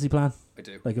contingency plan? I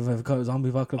do. Like, if a zombie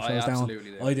apocalypse goes down, do.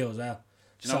 I do as well.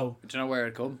 Do you know where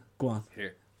it'd come? Go on.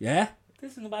 Here. Yeah?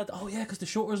 This isn't bad. Oh, yeah, because the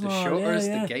shutters and all. The shutters,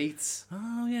 the gates.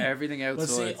 Oh, yeah. Everything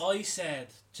outside. Well, see, I said,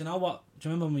 do you know what? Do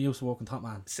you remember when we used to work in Top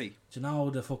Man? See. Do you know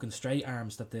the fucking straight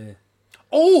arms that the...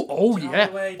 Oh yeah.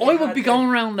 I would be going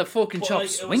around the fucking shop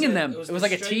swinging them. It was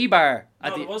like a T-bar.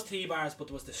 No, there was T-bars, but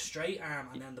there was the straight arm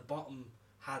and then the bottom...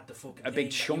 had the fucking a big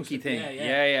chunky thing.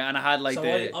 Yeah, and I had like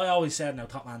I always said, now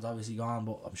Top Man's obviously gone,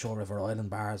 but I'm sure River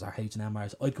Island bars or H&M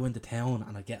bars, I'd go into town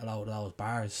and I'd get a load of those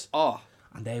bars. Oh.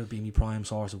 And they would be my prime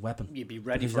source of weapon. You'd be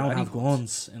ready for anything. You don't have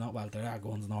guns, well, there are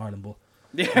guns in Ireland, but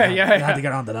you had to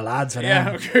get on to the lads for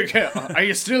them. Okay. Are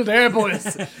you still there,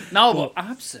 boys? No, but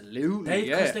absolutely,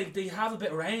 because they have a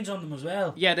bit of range on them as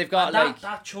well. Yeah, they've got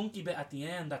that chunky bit at the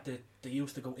end that they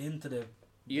used to go into the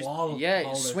wall.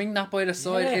 Yeah, swing that by the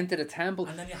side into the temple.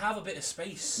 And then you have a bit of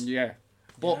space. Yeah.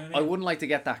 But I wouldn't like to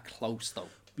get that close, though.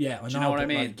 Yeah, I know. Do you know what I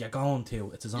mean? Like, you're going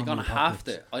to. It's a zombie You're going to have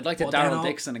to. I'd like to Daryl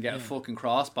Dixon and get a fucking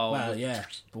crossbow. Well, yeah.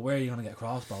 But where are you going to get a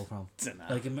crossbow from?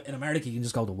 Like, in America, you can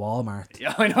just go to Walmart.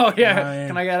 Yeah, I know, yeah.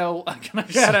 Can I get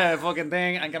a fucking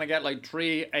thing? And can I get, like,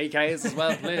 3 AKs as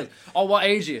well, please? Oh, what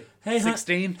age are you? Hey,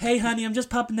 16? Hey, honey, I'm just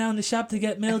popping down the shop to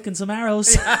get milk and some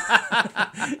arrows. You know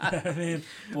what I mean?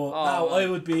 But no, I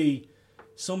would be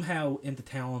somehow into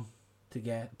town to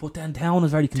get, but then town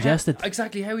is very congested.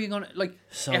 Exactly. How are you gonna, like,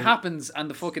 so, it happens and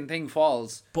the fucking thing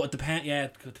falls, but it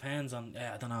depends on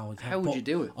I don't know how would you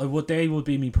do it. They would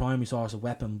be my primary source of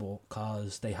weapon, but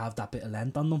because they have that bit of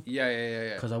length on them.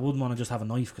 Yeah because I wouldn't want to just have a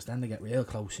knife, because then they get real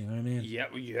close, you know what I mean?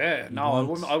 Yeah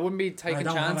no, I wouldn't be taking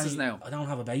chances now. I don't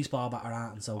have a baseball bat or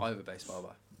that, and so I have a baseball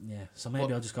bat. Yeah, so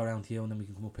maybe I'll just go around to you and then we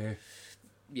can come up here.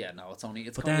 Yeah, no, it's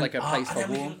kind of like a place for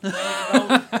one.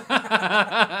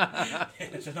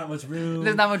 There's not much room.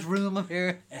 There's not much room up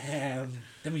here.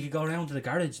 Then we could go around to the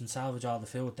garage and salvage all the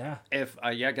food there. If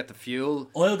get the fuel.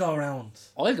 I'll go around.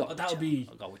 I'll go. That'll be.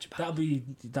 I'll go with you. That'll be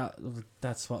that.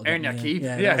 That's what. Earn your keep.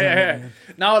 Yeah.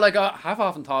 No, like I have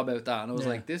often thought about that, and I was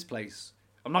like, this place.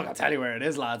 I'm not gonna tell you where it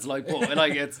is, lads. Like, but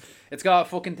like it's got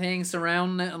fucking things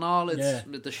surrounding it and all. It's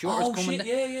the shutters coming. Shit,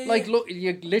 yeah. Like, look,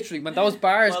 you literally when those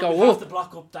bars go we up. have to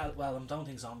block up that. Well, I don't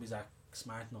think zombies are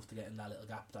smart enough to get in that little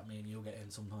gap that me and you get in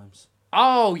sometimes.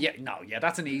 Oh yeah,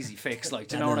 that's an easy fix. Like,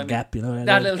 do you know what I mean? Gap, you know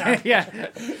that little gap. Yeah.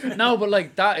 No, but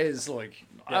like that is like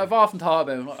I've often thought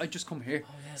about it. I just come here.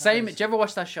 Oh, yeah, Same. Did you ever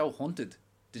watch that show Hunted?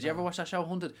 Did you ever watch that show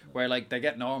Hunted? Where like they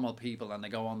get normal people and they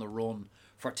go on the run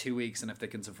for 2 weeks, and if they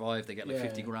can survive, they get like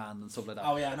 50 grand and stuff like that.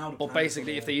 Oh yeah, now. But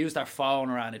basically, if they use their phone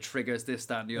around, it triggers this,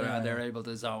 that, and the other, and they're able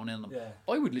to zone in them. Yeah.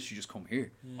 I would literally just come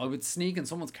here. I would sneak in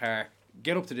someone's car,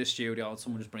 get up to this studio, and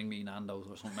someone just bring me Nando's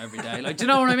or something every day. Like, do you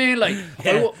know what I mean? Like,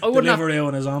 I wouldn't deliver you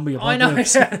on a zombie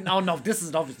apocalypse. I know. No, this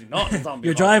is obviously not a zombie.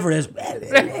 Your driver is.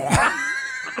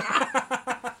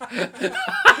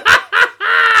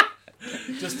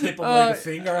 Just tip him like a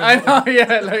finger. I know,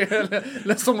 yeah.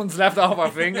 Like someone's left off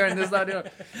our finger and this, that, you know.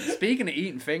 Speaking of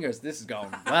eating fingers, this is going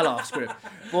well off script.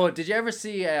 But did you ever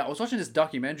see... I was watching this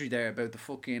documentary there about the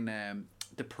fucking...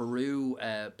 the Peru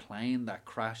plane that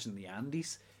crashed in the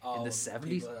Andes in the 70s.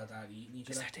 People that eating each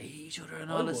other. Is that to eat each other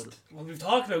and all this? Well, we've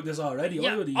talked about this already.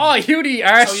 Yeah. I would eat. Oh, you'd eat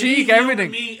arse cheek,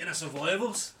 everything. Me in a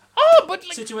survivals. Oh, but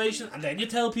like, situation, and then you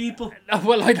tell people.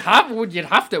 Well, you'd have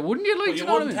to, wouldn't you? Like, but you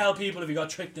wouldn't tell people if you got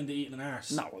tricked into eating an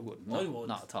arse. No, I wouldn't. I would.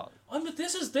 Not at all.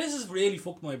 This has really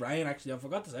fucked my brain. Actually, I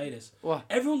forgot to say this. What?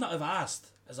 Everyone that I've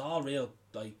asked is all real.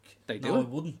 Like they do. No, I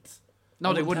wouldn't.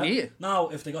 No, they wouldn't eat it. No,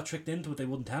 if they got tricked into it, they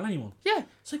wouldn't tell anyone. Yeah.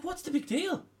 It's like, what's the big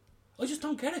deal? I just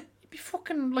don't get it. It'd be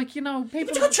fucking like, you know, people.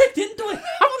 But you got tricked into it.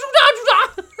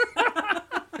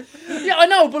 Yeah, I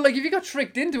know, but like if you got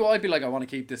tricked into it, I'd be like, I want to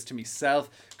keep this to myself,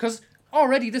 because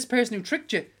already this person who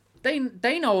tricked you,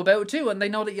 they know about it too, and they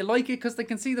know that you like it because they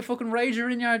can see the fucking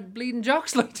rager in your bleeding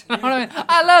jocks. Like, you know what I mean?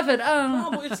 I love it.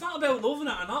 No, but it's not about loving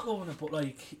it or not loving it, but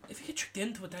like if you get tricked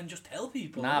into it, then just tell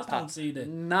people. Nah, don't see the.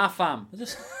 Nah, fam.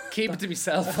 Keep it to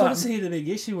myself. I don't see the big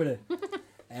issue with it.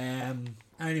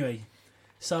 Anyway,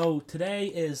 so today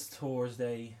is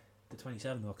Thursday, the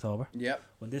 27th of October. Yep.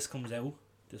 When this comes out,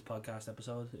 this podcast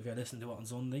episode, if you're listening to it on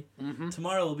Sunday,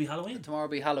 tomorrow will be Halloween. Tomorrow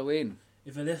will be Halloween.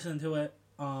 If you're listening to it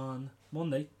on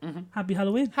Monday, happy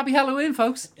Halloween. Happy Halloween,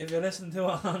 folks. If you're listening to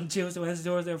it on Tuesday, Wednesday,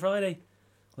 Thursday, or Friday,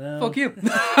 well, fuck you.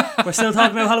 We're still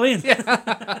talking about Halloween.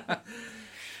 Yeah.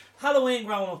 Halloween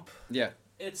growing up. Yeah.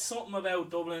 It's something about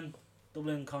Dublin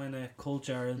kind of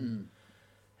culture. And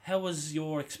how was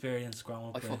your experience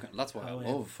growing up? That's why Halloween?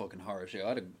 I love fucking horror shit.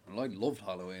 I loved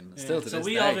Halloween. Yeah. Still to so this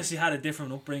we day. obviously had a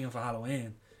different upbringing for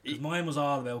Halloween. Because mine was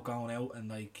all about going out and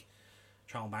like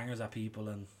throwing bangers at people,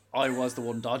 and I was the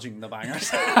one dodging the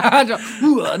bangers.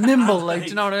 Nimble, like, do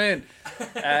you know what I mean?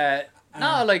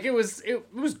 No, like it was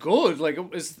good. Like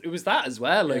it was that as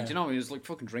well. Like, do you know, it was like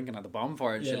fucking drinking at the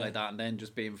bonfire and shit like that, and then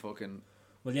just being fucking.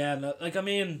 Well, yeah, like I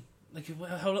mean, like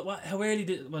how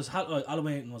early was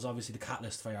Halloween was obviously the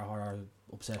catalyst for your horror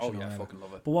obsession. Oh yeah, I fucking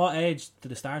love it. But what age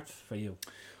did it start for you?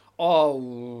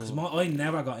 Oh, because I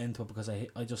never got into it because I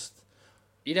just.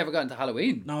 You never got into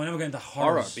Halloween? No, I never got into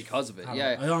horror because of it. Halloween.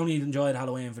 Yeah, I only enjoyed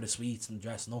Halloween for the sweets and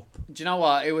dressing up. Do you know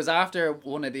what? It was after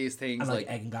one of these things, and like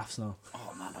egg and gaffs now.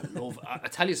 Oh man, I love it. I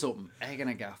tell you something, egg and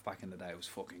a gaff back in the day was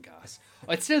fucking gas.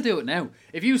 I'd still do it now.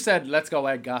 If you said let's go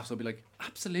egg gaffs, I'd be like,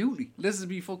 absolutely. This is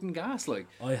be fucking gas. Like,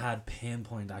 I had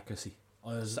pinpoint accuracy. I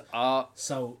was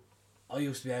so I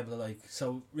used to be able to like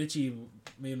me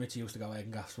and Richie used to go egg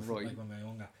and gaffs before, like when we were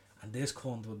younger. And this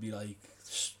cunt would be like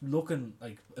looking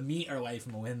like a metre away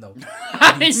from a window.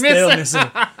 And he'd still miss it.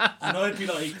 And I'd be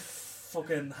like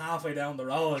fucking halfway down the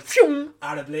road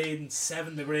at a bleeding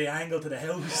 7-degree angle to the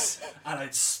house. And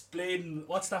I'd bleeding,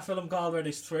 what's that film called where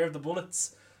they swerve the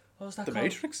bullets? What was that called? The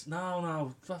Matrix?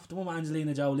 No. The one with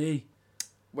Angelina Jolie.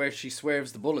 Where she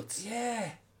swerves the bullets?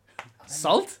 Yeah.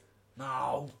 Salt?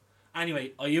 No.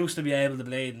 Anyway, I used to be able to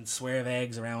blade and swerve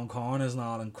eggs around corners and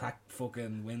all and crack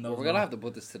fucking windows. Well, we're going to have to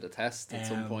put this to the test at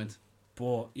some point.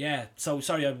 But, yeah. So,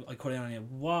 sorry, I cut in on you.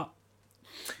 What?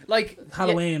 Like...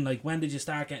 Halloween, like, when did you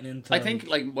start getting into... I think,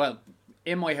 well,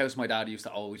 in my house, my dad used to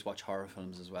always watch horror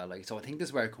films as well. Like, so I think this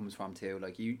is where it comes from, too.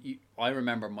 Like, I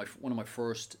remember one of my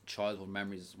first childhood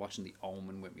memories is watching The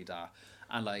Omen with my dad.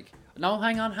 and like, no,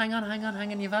 hang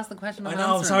on, you've asked the question. I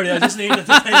know, sorry, I just needed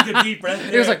to take a deep breath.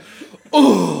 He was like,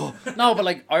 oh no, but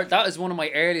like that is one of my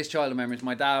earliest childhood memories.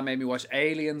 My dad made me watch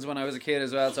Aliens when I was a kid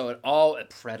as well, so a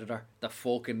Predator, the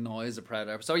fucking noise of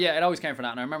Predator. So yeah, it always came from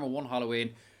that. And I remember one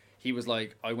Halloween, he was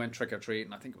like, I went trick or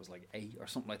treating, I think it was like 8 or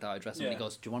something like that. I dressed him and he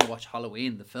goes, do you want to watch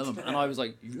Halloween, the film? And I was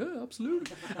like, yeah,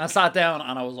 absolutely. And I sat down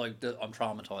and I was like, I'm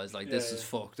traumatized, like this is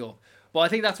fucked up. But I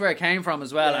think that's where it came from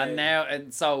as well. Now,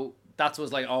 and so that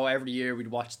was like, every year we'd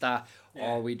watch that,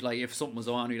 or we'd like, if something was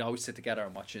on, we'd always sit together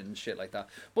and watch it and shit like that.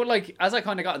 But like, as I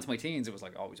kind of got into my teens, it was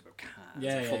like always about cans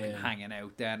and fucking hanging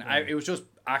out then. It was just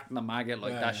acting a maggot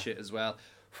like that shit as well.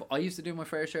 I used to do my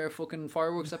fair share of fucking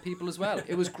fireworks at people as well.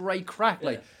 It was great crack,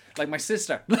 like my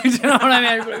sister. Like, do you know what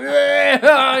I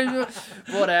mean?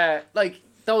 But like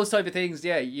those type of things,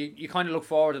 you kind of look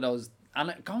forward to those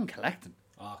and going collecting.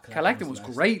 Collecting was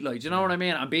great, like, do you know what I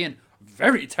mean? And being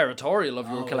very territorial of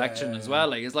your collection as well.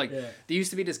 Like, it's like there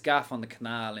used to be this gaff on the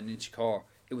canal in Inchicore.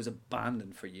 It was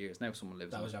abandoned for years. Now someone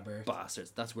lives in it.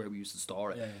 Bastards. That's where we used to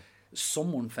store it.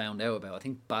 Someone found out about it. I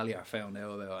think Balliar found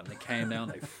out about it, and they came down,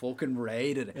 they fucking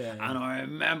raided it. And I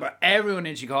remember everyone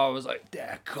in Chicago was like,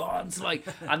 they're cons, like,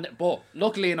 but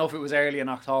luckily enough it was early in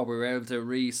October, we were able to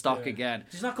restock again.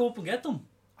 Did you not go up and get them?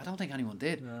 I don't think anyone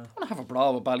did. No. I want to have a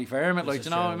brawl with Ballyfermot, like, do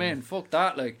you know what I mean? Fuck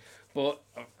that, like, but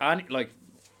like,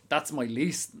 that's my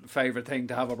least favourite thing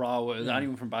to have a brawl with.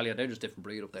 Anyone from Balliol, they're just different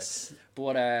breed up there.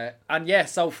 But and yeah,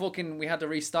 so fucking we had to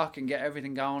restock and get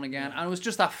everything going again, and it was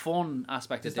just that fun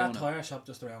aspect of doing it. There's that tyre shop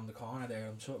just around the corner there.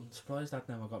 I'm surprised that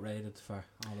never got raided for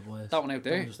all the boys. That one out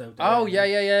there. Out there oh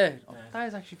yeah. Oh, that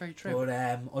is actually very true. But I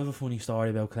have a funny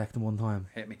story about collecting one time.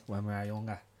 Hit me. When we were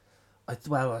younger. I'd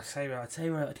say I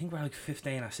think we're like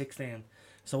 15 or 16.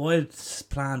 So I'd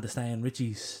planned to stay in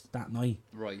Richie's that night.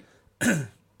 Right.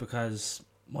 Because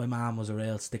my mum was a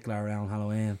real stickler around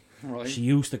Halloween. Right. She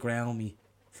used to ground me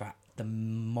for the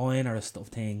minorest of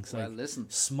things. Well, like listen.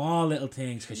 Small little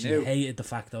things, because she hated the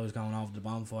fact that I was going over the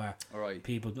bonfire. Right.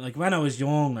 People, like when I was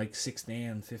young, like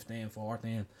 16, 15,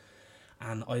 14,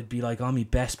 and I'd be like on my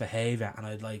best behaviour, and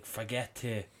I'd like forget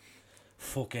to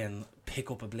fucking pick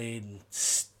up a blade and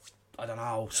I don't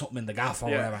know, something in the gaff or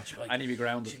whatever. And she'd be like, and he'd be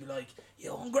grounded. She'd be like,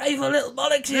 you ungrateful little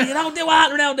bollocks, you don't do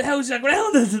that around the house, you're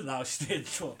grounded. No, she did.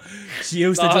 She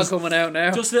used to just coming out now.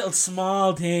 Just little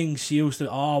small things. She used to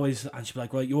always, and she'd be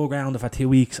like, right, you're grounded for 2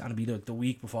 weeks, and it'd be like the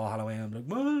week before Halloween. I'd be like,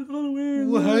 Mom,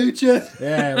 Halloween. I hate you.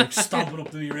 Yeah, like stomping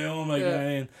up to my room, like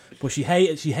man. But she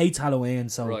hates Halloween,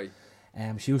 so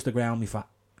she used to ground me for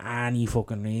any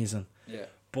fucking reason. Yeah.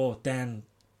 But then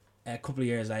a couple of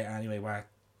years later, anyway,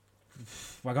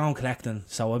 we're going collecting,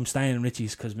 so I'm staying in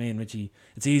Richie's because me and Richie,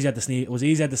 it was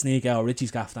easier to sneak out of Richie's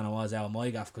gaff than it was out of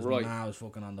my gaff because my ma was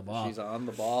fucking on the ball. She's on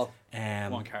the ball.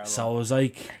 Come on, so it was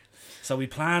like, so we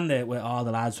planned it with all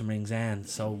the lads from Ringsend.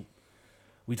 So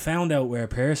we'd found out where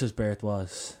Pierce's birth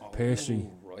was, Pierce Street.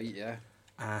 Right, yeah.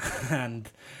 And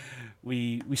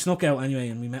we snuck out anyway,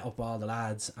 and we met up with all the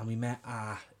lads, and we met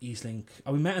at Eastlink.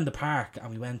 We met in the park, and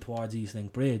we went towards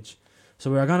Eastlink Bridge. So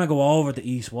we were going to go over the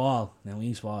East Wall. Now,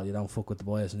 East Wall, you don't fuck with the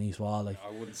boys in East Wall. Like, I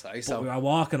wouldn't say so. But we were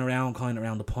walking around, kind of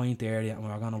around the point area, and we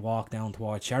were going to walk down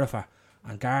towards Sheriffar.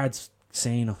 And guards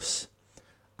seen us.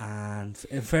 And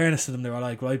in fairness to them, they were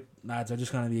like, right, lads, we're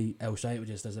just going to be out straight with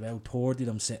you. There's about 30 of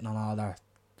them sitting on all their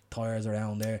tyres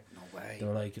around there. No way. They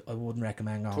were like, I wouldn't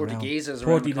recommend going 30 around. Geezers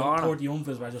around the corner. 30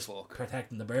 umphas were just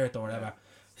protecting the birth or whatever.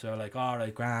 So we were like,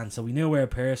 alright, grand. So we knew where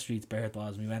Pear Street's birth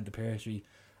was, and we went to Pear Street,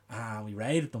 and we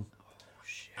raided them.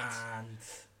 And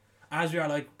as we were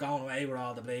like going away with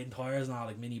all the bleeding tyres and all,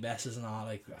 like mini besses and all,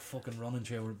 like fucking running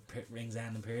through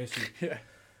Ringsend and Pear Street.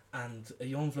 And a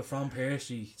young fella from Pear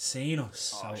Street seen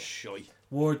us. Oh, so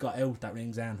word got out that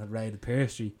Ringsend had raided Pear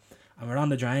Street, and we're on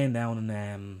the drain down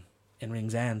in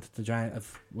Ringsend. The drain,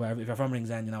 if you're from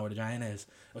Ringsend, you know where the drain is.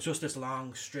 It was just this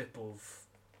long strip of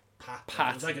pat.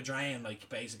 It was like a drain, like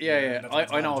basically. Yeah.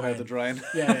 I know about the drain.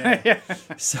 Yeah.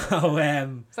 So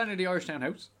is that near the Irish Town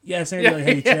House? Yeah, it's near the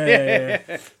H.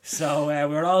 Yeah. So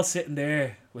we were all sitting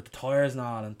there with the tyres and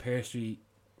all, and Pear Street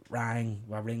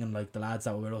we're ringing like the lads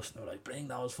that were with us, and they were like, bring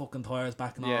those fucking tyres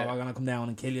back and all, we're gonna come down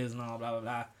and kill you and all, blah blah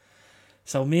blah.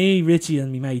 So me, Richie,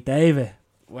 and my mate David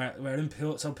we're in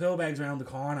Pillbag's around the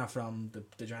corner from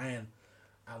the drain,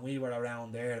 and we were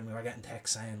around there, and we were getting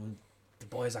texts saying the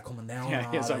boys are coming down.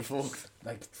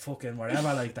 Like fucking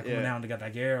whatever, like they're coming down to get their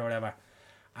gear or whatever.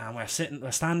 And we're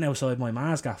standing outside my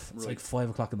ma's gaff. It's like 5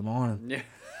 o'clock in the morning. Yeah.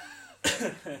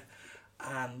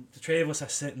 And the three of us are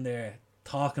sitting there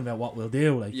talking about what we'll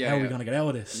do. Like, how are we gonna get out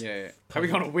of this? Yeah. How are we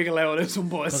gonna wiggle out of this, some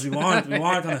boys? Because we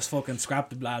weren't gonna fucking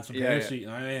scrap the lads from Pear Street. You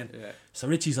know what I mean? Yeah. So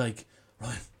Richie's like,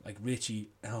 right, like Richie,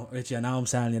 I know I'm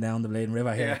sailing you down the Bleeding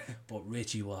River here, but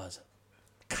Richie was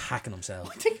cacking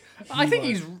himself. I think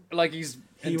he's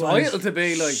entitled to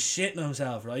be like shitting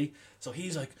himself, right? So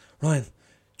he's like, Ryan,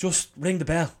 just ring the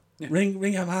bell. Yeah.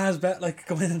 Ring your ma's bell, like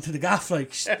come into the gaff,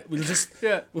 like we'll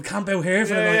camp out here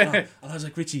for the night now. And I was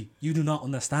like, Richie, you do not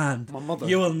understand. My mother.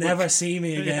 You will never see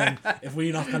me again if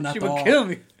we knock on that door. She would kill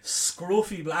me.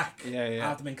 Scruffy black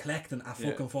after been collecting at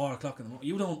fucking 4 o'clock in the morning.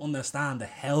 You don't understand the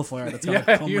hellfire that's going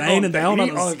to come raining down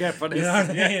on us. You know what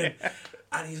I mean?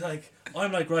 And he's like,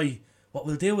 I'm like, right, what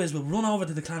we'll do is we'll run over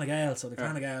to the Clonagale. So the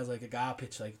Clonagale is like a gar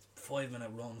pitch, like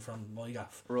 5-minute run from my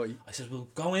gaff. Right. I says we'll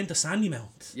go into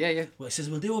Sandymount. Yeah. Well, I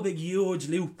says we'll do a big huge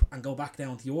loop and go back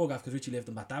down to your gaff because Richie lived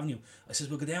on Bath Avenue. I says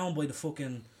we'll go down by the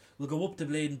fucking, we'll go up the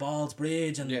Bleeding Balls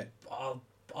Bridge and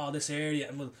all this area,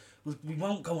 and we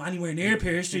won't go anywhere near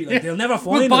Pier Street. Like they'll never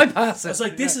find we'll bypass it. I was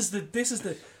like, this is the.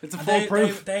 It's a full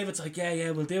proof. David's like, yeah,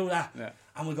 we'll do that,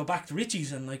 and we'll go back to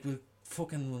Richie's and like we'll put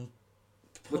the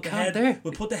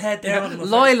head down. Yeah,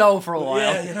 lie low for a while.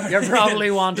 Yeah, you know You're probably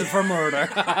wanted for murder.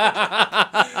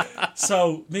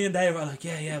 So me and Dave are like,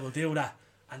 yeah, we'll do that.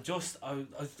 And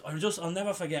I'll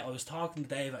never forget, I was talking to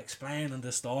Dave, explaining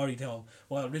the story to him,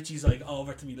 while Richie's like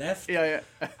over to me left. Yeah.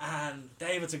 And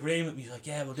David's agreeing with me. He's like,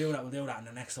 yeah, we'll do that. And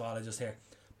the next while I just hear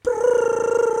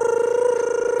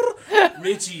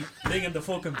Richie ringing the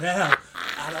fucking bell.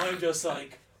 And I'm just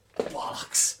like,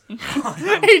 bollocks.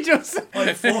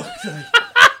 I fucked like,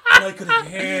 and I could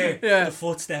hear the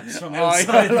footsteps from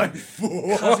outside.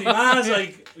 Because my ma's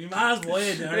wide, you know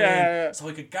what I mean? So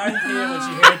I could guarantee when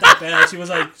she heard that bell, she was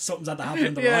like, something's had to happen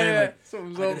in the line. Like,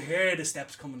 I could hear the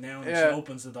steps coming down and she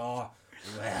opens the door.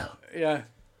 Well. Yeah.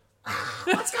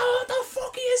 What's going on? What the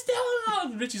fuck are you doing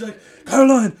on? And Richie's like,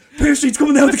 Caroline, Pier Street's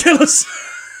coming down to kill us.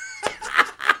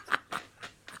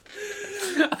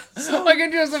 So I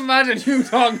can just imagine you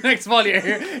talking next while you're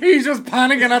here. He's just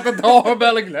panicking at the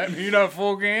doorbell, like, let me the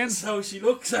fuck in. So she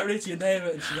looks at Richie and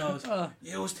David and she goes,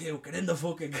 you two, get in the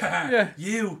fucking car. Yeah.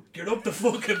 You, get up the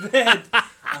fucking bed.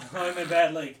 And I'm in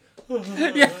bed like,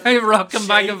 I'm rocking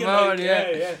back and forward,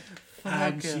 like,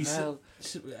 And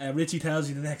Richie tells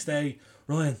you the next day,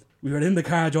 Ryan, we were in the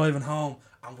car driving home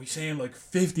and we seen like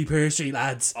 50 Pier Street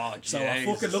lads. Oh, so I'm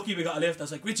fucking lucky we got a lift. I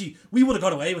was like, Richie, we would have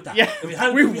got away with that. Yeah, we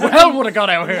would have got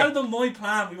out here. If we had done my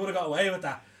plan, we would have got away with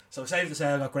that. So safe to say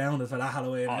I got grounded for that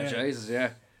Halloween. Oh, Jesus,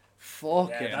 yeah.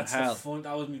 Fucking hell.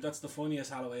 That's the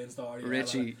funniest Halloween story.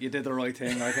 Richie, you did the right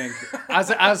thing, I think.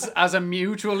 As a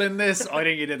mutual in this, I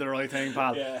think you did the right thing,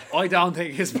 pal. Yeah. I don't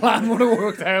think his plan would have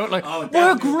worked out. Like,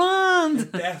 we're grand.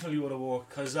 It definitely would have worked,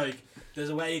 because like there's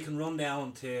a way you can run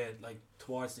down to like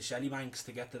towards the Shelly Banks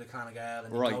to get to the Clonagale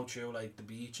and go through like the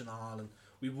beach and all, and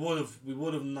we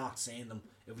would have not seen them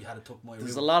if we had took my route.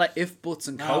 There's a lot of if buts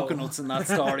and coconuts in that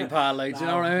story, pal. Like, do you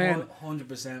know what I mean?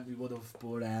 100% we would have.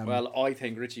 But well, I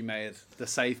think Richie made the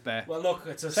safe bet. Well, look,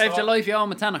 it's a saved your life, you owe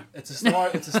him a tenner. It's a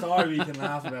story. It's a story we can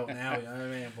laugh about now. You know what I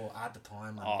mean? But at the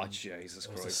time, Jesus Christ,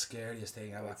 it was the scariest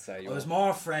thing ever. I was more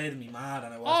afraid of me ma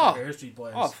than I was the Pier Street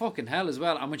boys. Oh, fucking hell as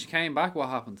well. And when she came back, what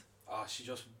happened? Oh, she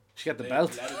got the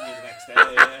belt. Me the next day.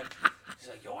 Yeah. She's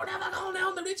like, you're never going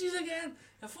down to Richie's again.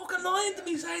 You're fucking lying to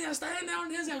me saying you're staying down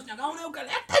in his house and you're going out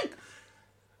collecting.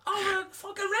 Oh,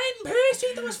 fucking raiding Pier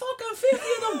Street, there was fucking 50 of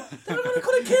them. They were going to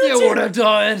could have killed you. You would have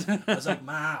died. I was like,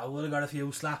 ma, I would have got a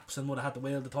few slaps and would have had to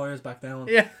wheel the tyres back down.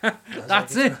 Yeah,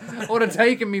 that's it. I would have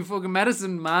taken me fucking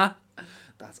medicine, ma.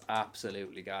 That's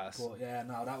absolutely gas. But yeah,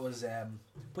 no, that was...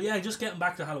 but yeah, just getting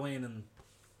back to Halloween and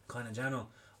kind of general.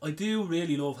 I do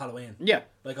really love Halloween. Yeah.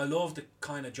 Like, I love the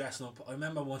kind of dressing up. I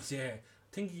remember once year,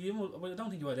 I don't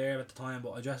think you were there at the time,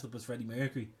 but I dressed up as Freddie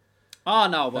Mercury. Oh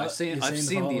no, but I've seen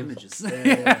the images.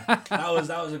 Yeah. That was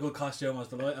a good costume. I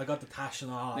got the tash and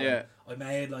all. Yeah. I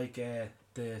made like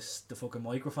the fucking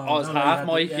microphone. Oh, it's half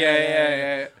mic.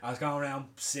 Yeah. I was going around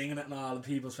singing it and all, and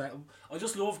people's face. I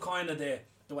just love kind of the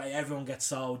way everyone gets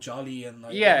so jolly and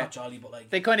like not jolly, but like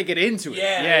they kind of get into it.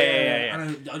 Yeah.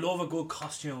 And I love a good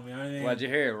costume. You know what I mean? Well, did you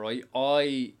hear, right?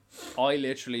 I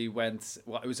literally went.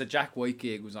 Well, it was a Jack White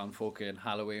gig. It was on fucking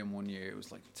Halloween one year. It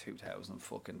was like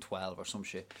 2012 or some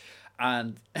shit.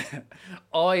 And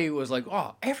I was like,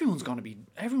 oh, everyone's gonna be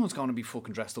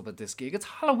fucking dressed up at this gig. It's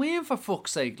Halloween, for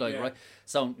fuck's sake, like, right?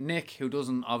 So Nick, who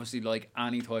doesn't obviously like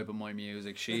any type of my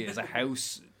music, she is a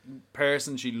house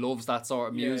person. She loves that sort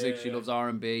of music. She loves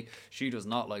R&B. She does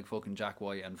not like fucking Jack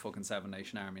White and fucking Seven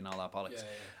Nation Army and all that bollocks.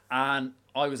 And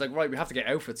I was like, right, we have to get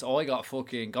outfits. So I got a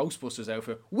fucking Ghostbusters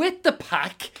outfit with the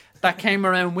pack that came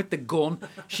around with the gun.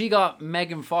 She got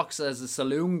Megan Fox as a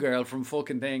saloon girl from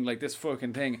fucking thing, like this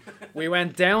fucking thing. We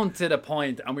went down to the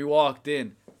point and we walked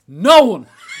in. No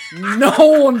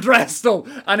one dressed up.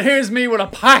 And here's me with a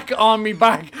pack on me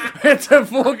back.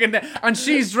 And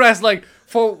she's dressed like,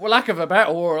 for lack of a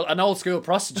better word, an old school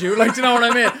prostitute. Like, do you know what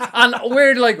I mean? And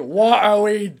we're like, what are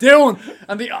we doing?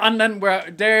 And then we're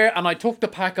there, and I took the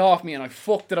pack off me and I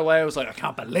fucked it away. I was like, I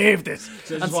can't believe this.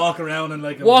 So just walk around in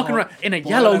like in a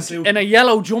yellow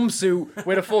jumpsuit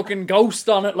with a fucking ghost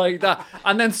on it like that.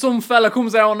 And then some fella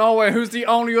comes out of nowhere who's the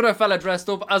only other fella dressed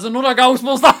up as another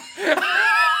Ghostbuster.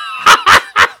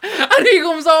 And he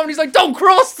comes over and he's like, don't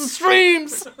cross the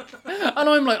streams. And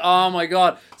I'm like, oh my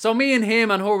God. So me and him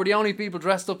and her were the only people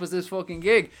dressed up as this fucking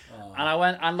gig. Oh. And I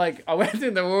went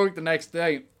into work the next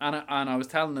day and I was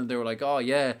telling them, they were like, oh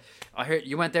yeah, I heard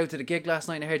you went out to the gig last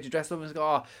night and I heard you dressed up. And I was like,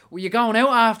 oh, were you going out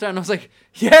after? And I was like,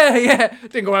 yeah.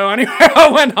 Didn't go out anywhere. I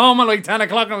went home at like 10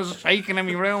 o'clock and I was shaking in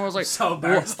my room. I was like, so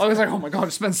embarrassed. I was like, oh my God, I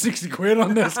spent 60 quid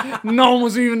on this. No one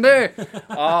was even there.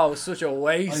 Oh, it was such a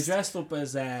waste. I dressed up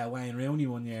as Wayne Rooney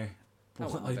one year. I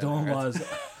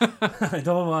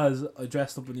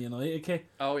dressed up in the United kit.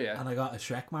 Oh yeah. And I got a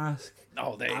Shrek mask.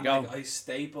 Oh, there you go. Like, I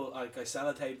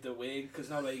sellotaped the wig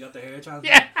because nobody got the hair transplant.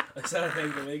 Yeah. I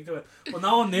sellotaped the wig to it, but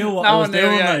no one knew what I was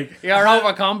doing. Yeah. Like, you're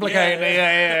overcomplicating it.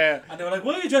 Yeah. And they were like,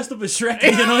 "Why are you dressed up as Shrek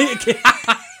in the United kit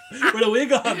with a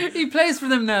wig on?" He plays for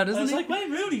them now, doesn't he? I was like,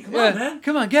 "Wayne Rooney, come on, man,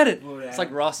 come on, get it." But, it's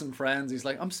like Ross and Friends. He's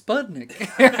like, "I'm Sputnik."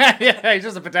 Yeah, he's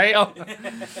just a potato.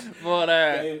 But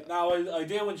now I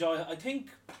do enjoy. I think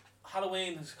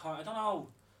Halloween has kind of, I don't know,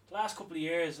 the last couple of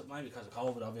years, maybe because of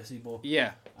COVID obviously, but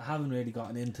yeah, I haven't really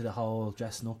gotten into the whole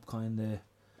dressing up kind of.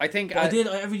 I think I did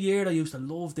every year. I used to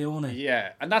love doing it.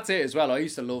 Yeah, and that's it as well. I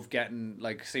used to love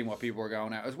seeing what people were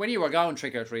going out. When you were going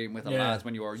trick or treating with the lads,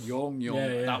 when you were young,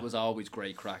 that was always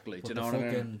great crack. Like, do you know what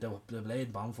I mean? The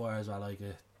Blade bonfire as well, like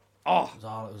it. Oh,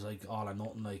 it was like all or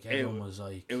nothing. Like everyone was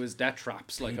like, it was death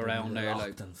traps like around there,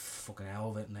 like and fucking out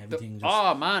of it and everything.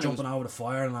 Jumping over the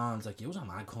fire and all. It's like, you was a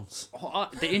mad cunts.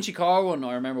 The Inchicore one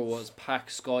I remember was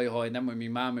packed sky high, and then when my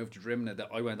mum moved to Drimna,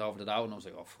 I went over to that one and I was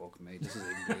like, oh fuck me, this is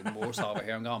even worse over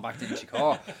here. I'm going back to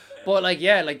Inchicore. But like,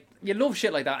 yeah, like you love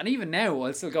shit like that, and even now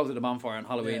I'll still go to the bonfire on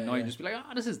Halloween night and just be like,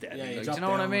 oh, this is dead. Like, do you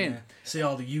know what I mean? See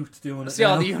all the youth doing it.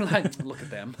 All the youth, like, look at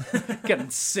them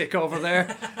getting sick over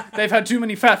there. They've had too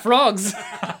many fat frogs.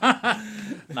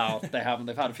 No, they haven't.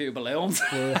 They've had a few balloons.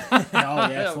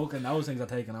 Fucking those things are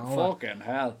taken over. Fucking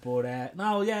hell. But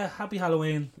happy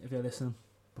Halloween if you're listening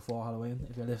before Halloween.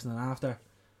 If you're listening after,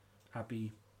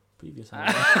 happy previous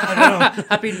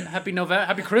Halloween. happy November.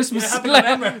 Happy Christmas. Yeah, happy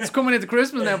November. It's coming into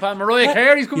Christmas now, Pat. Mariah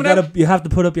Carey's coming out. You have to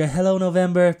put up your Hello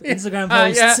November Instagram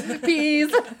posts.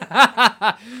 Please.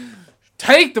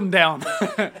 Take them down.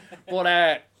 But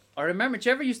I remember, did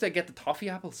you ever used to get the toffee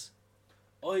apples?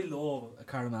 I love a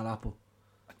caramel apple.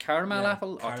 A caramel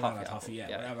apple or caramel toffee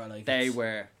apple? Whatever. Like they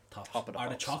were top of the pops. Or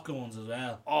the chocolate ones as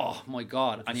well. Oh my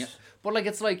God! But like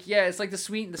it's like the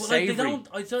sweet and the savoury.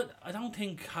 Like I don't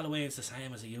think Halloween's the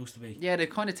same as it used to be. Yeah, they've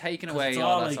kind of taken away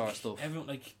all that sort of stuff.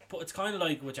 Everyone but it's kind of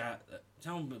like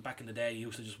back in the day, you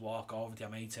used to just walk over to your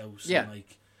mate's house and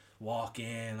like walk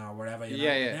in or wherever. You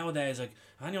know? Nowadays, like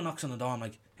if anyone knocks on the door, I'm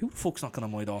like, who the fuck's knocking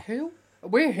on my door? Who?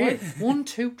 We're here. 1,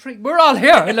 2, 3. We're all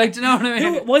here. Like, do you know what I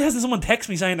mean? Why hasn't someone text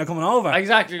me saying they're coming over?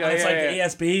 Exactly. And it's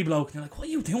the ESB bloke. And you're like, what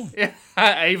are you doing? Yeah.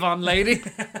 Avon lady.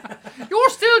 You're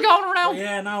still going around. But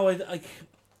yeah, no,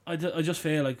 I just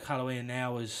feel like Halloween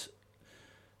now is...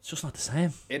 It's just not the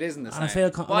same. It isn't the same.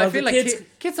 I feel like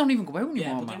kids don't even go out anymore,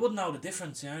 yeah, but they wouldn't know the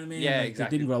difference, you know what I mean? Yeah, like,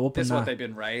 exactly. They didn't grow up this in is what that. they've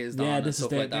been raised on. Yeah, this is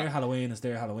their Halloween is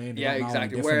their Halloween. They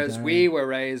exactly. Whereas we were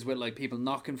raised with like people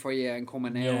knocking for you and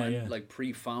coming out and like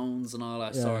pre-phones and all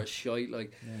that sort of shit.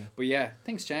 Like, but yeah,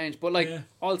 things change. But like,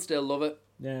 I'll still love it.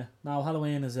 Yeah, no,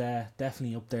 Halloween is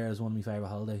definitely up there as one of my favourite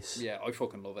holidays. Yeah, I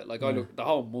fucking love it. Like, I look the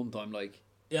whole month. I'm like.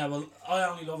 Yeah, well, I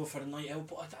only love it for the night out,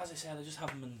 but as I said, I just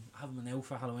haven't been out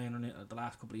for Halloween the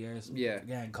last couple of years. Yeah.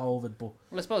 Again, COVID, but...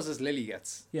 Well, I suppose as Lily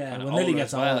gets... Yeah, when Lily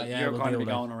gets older, you're going to be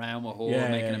going around with her,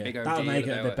 making a bigger That'll deal make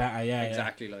it a bit better,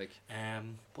 Exactly, like...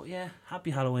 But yeah,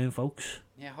 happy Halloween, folks.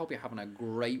 Yeah, I hope you're having a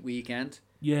great weekend.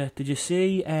 Yeah, did you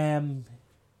see... I done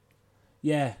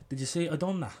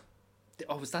that.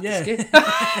 Oh, was that the skit?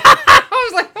 I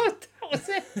was like, oh, that was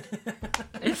it.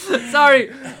 Sorry.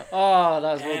 Oh,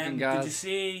 that was fucking gas. Did you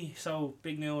see? So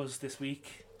big news this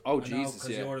week. Oh Jesus!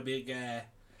 Because you're a big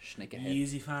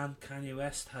Yeezy fan. Kanye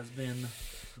West has been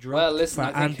dropped for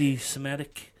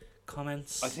anti-Semitic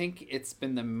comments. I think it's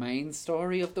been the main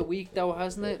story of the week, though,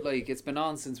 hasn't it? Like, it's been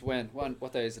on since when?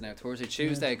 What day is it now? Thursday,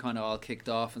 Tuesday, kind of all kicked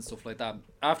off and stuff like that.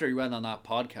 After he went on that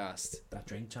podcast, that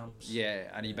Drink Champs. Yeah,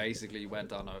 and he basically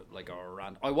went on a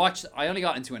rant. I only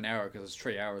got into an hour because it's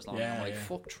 3 hours long. Yeah, I'm like,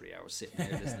 fuck 3 hours sitting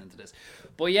here listening to this.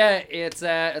 But yeah,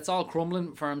 it's all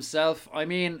crumbling for himself. I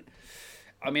mean,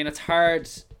 it's hard.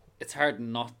 It's hard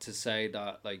not to say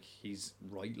that, like, he's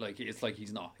right. Like, it's like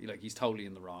he's not. Like, he's totally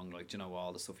in the wrong. Like, do you know,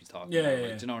 all the stuff he's talking about.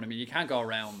 Like, do you know what I mean? You can't go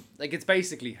around. Like, it's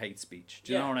basically hate speech.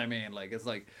 Do you know what I mean? Like, it's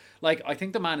like I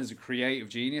think the man is a creative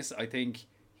genius. I think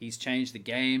he's changed the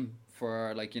game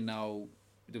for, like, you know,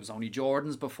 there was only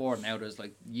Jordans before. Now there's,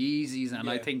 like, Yeezys. And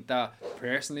I think that,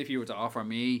 personally, if you were to offer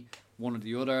me one or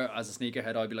the other as a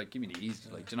sneakerhead, I'd be like, give me the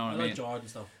Yeezys. Like, do you know what I mean? I like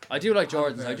Jordans, though. I do like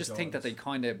Jordans. I just think that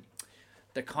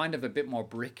they're kind of a bit more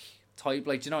brick type,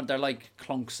 like, do you know, they're like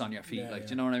clunks on your feet, do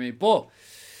you know what I mean? But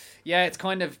yeah, it's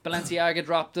kind of Balenciaga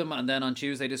dropped them, and then on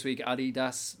Tuesday this week,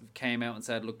 Adidas came out and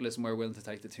said, look, listen, we're willing to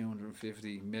take the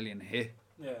 250 million hit,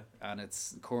 and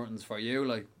it's curtains for you,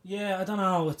 like. Yeah, I don't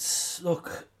know. It's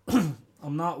look, I'm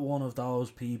not one of those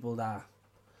people that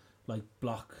like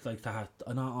block like that.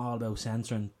 I'm not all about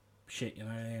censoring shit, you know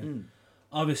what I mean?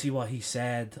 Obviously, what he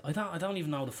said, I don't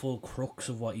even know the full crux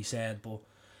of what he said, but.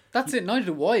 That's it.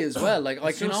 Neither do I as well. Like,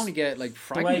 I can only get like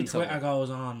fragments. The way Twitter goes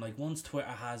on, like, once Twitter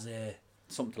has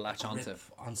something to latch onto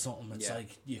on something, it's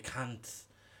like you can't.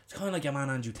 It's kind of like your man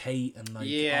Andrew Tate and like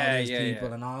all these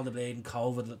people and all the blatant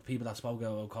COVID people that spoke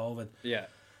about COVID. Yeah,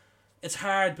 it's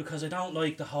hard because I don't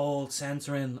like the whole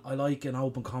censoring. I like an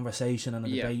open conversation and a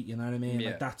debate. You know what I mean?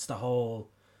 Like, that's the whole.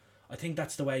 I think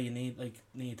that's the way you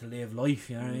need to live life.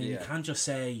 You know what I mean? You can't just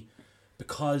say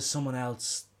because someone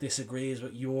else disagrees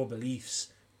with your beliefs,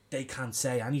 they can't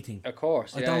say anything. Of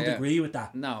course. I don't agree with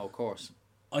that. No, of course.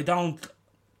 I don't.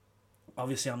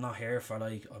 Obviously, I'm not here for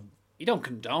like. You don't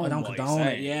condone. I don't condone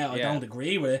it. Yeah, I don't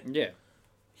agree with it. Yeah.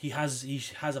 He has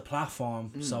a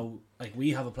platform, so like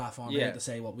we have a platform here to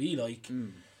say what we like,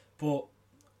 but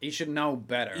he should know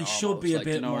better. He should be a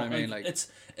bit more. What I mean? Like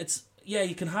it's. Yeah,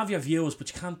 you can have your views,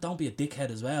 but you can't. Don't be a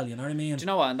dickhead as well. You know what I mean? Do you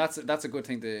know what? And that's a good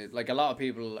thing to like. A lot of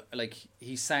people like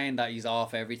he's saying that he's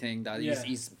off everything. That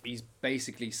he's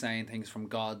basically saying things from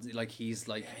God. Like he's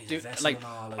like,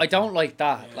 I don't like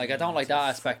that. Yeah, like I don't like that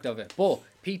aspect of it. But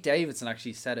Pete Davidson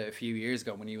actually said it a few years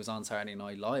ago when he was on Saturday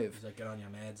Night Live. He's like, get on your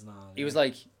meds now. He was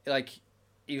like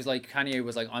Kanye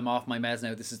was like, I'm off my meds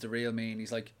now. This is the real me. And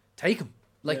he's like, take him.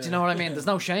 Like, do you know what I mean? There's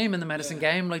no shame in the medicine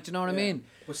game. Like, do you know what I mean?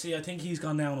 But see, I think he's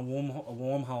gone down a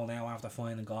wormhole now after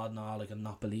finding God and all, like, and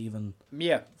not believing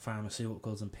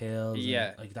pharmaceuticals and pills. Yeah.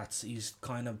 And, like, that's, he's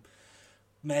kind of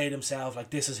made himself, like,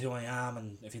 this is who I am,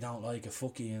 and if you don't like it,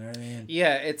 fuck you, you know what I mean?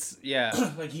 Yeah, it's,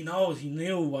 like, he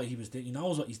knew what he was doing. He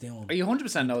knows what he's doing. He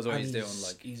 100% knows what he's doing.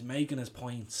 Like, he's making his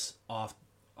points on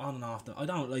and off.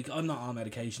 I'm not on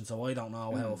medication, so I don't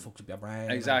know how it fucks up your brain.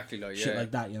 Exactly, like, shit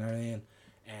like that, you know what I mean?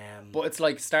 But it's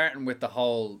like starting with the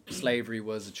whole slavery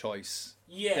was a choice.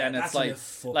 Yeah, then it's like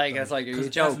it's like, are you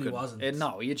joking?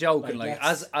 No, you're joking. Like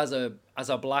as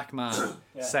a black man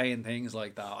saying things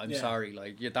like that, I'm sorry.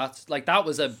 Like that's like that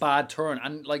was a bad turn,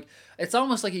 and like it's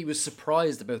almost like he was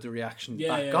surprised about the reaction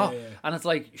that got, and it's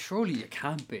like surely you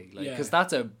can't be like because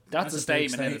that's a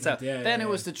statement in itself. Then it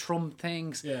was the Trump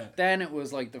things. Then it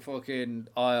was like the fucking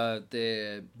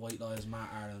the White Lives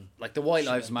Matter and like the White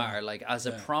Lives Matter like as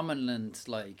a prominent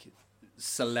like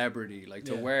celebrity like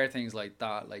to wear things like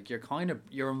that, like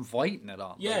you're inviting it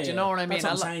on. Do you know what I mean? That's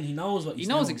what I'm saying. He knows what he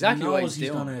knows doing. Exactly what he's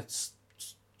doing. Gonna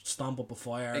stomp up a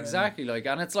fire. Exactly, like,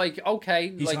 and it's like okay,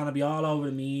 he's like, gonna be all over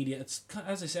the media. It's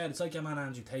as I said, it's like your man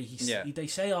Andrew Tate. They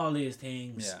say all these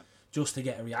things. Just to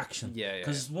get a reaction,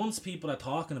 because once people are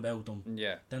talking about them,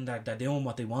 then they're doing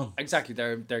what they want. Exactly,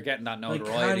 they're getting that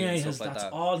notoriety. Like Kanye and has, stuff like that's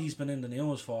that. all he's been in the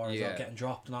news for is getting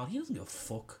dropped and all. He doesn't give a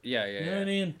fuck. You know what I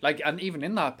mean? Like, and even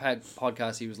in that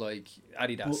podcast, he was like,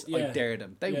 Adidas, I dare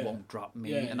them. They won't drop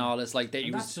me and all this. Like,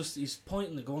 that's just he's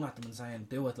pointing the gun at them and saying,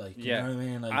 "Do it." Like, you know what I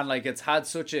mean? Like, and like it's had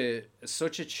such a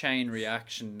chain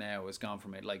reaction now. Has gone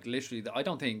from it. Like literally, I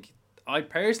don't think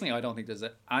there's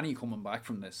any coming back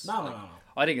from this. No.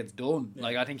 I think it's done.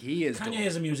 Like I think he is. Kanye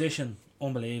is a musician,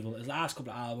 unbelievable. His last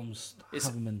couple of albums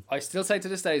haven't been. I still say to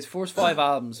this day, his first 5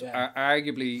 albums are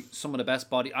arguably some of the best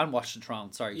body. And Watch the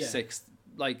Throne, sixth.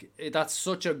 Like that's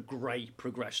such a great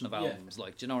progression of albums.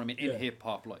 Like, do you know what I mean? In hip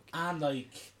hop, like, and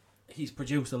like he's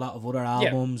produced a lot of other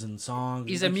albums and songs.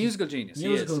 He's a musical genius.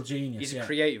 Genius. He's a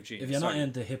creative genius. If you're not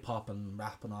into hip hop and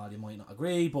rap and all, you might not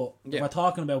agree. But if we're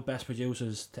talking about best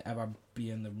producers to ever be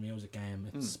in the music game,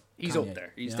 it's he's Kanye, up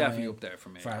there. He's definitely up there for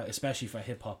me, especially for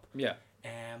hip hop. Yeah.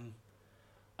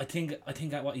 I think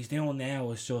that what he's doing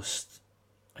now is just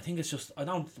I think it's just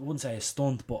wouldn't say a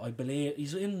stunt, but I believe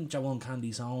he's in Joanne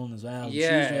Candy's own as well.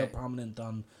 Yeah. She's real prominent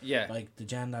on like the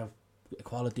gender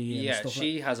equality and stuff.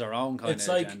 She has her own kind of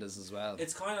agendas as well.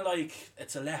 It's kind of like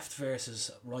it's a left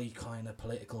versus right kind of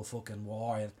political fucking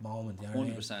war at the moment. You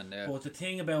know 100%, yeah. But the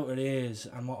thing about it is,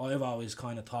 and what I've always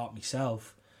kind of taught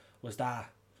myself, was that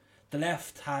the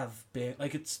left have been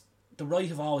like the right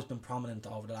have always been prominent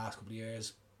over the last couple of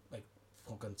years, like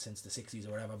fucking since the 60s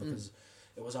or whatever, because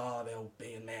it was all about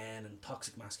being men and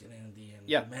toxic masculinity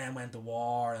and men went to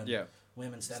war and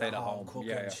women stayed at home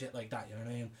cooking and shit like that, you know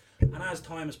what I mean? And as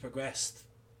time has progressed,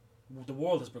 the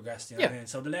world has progressed, you know what I mean?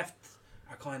 So the left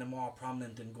are kind of more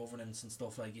prominent in governance and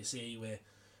stuff, like you see with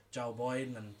Joe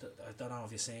Biden, and I don't know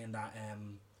if you're saying that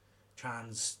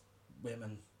trans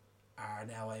women are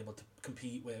now able to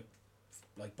compete with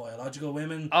like biological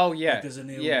women. Oh yeah, like, there's a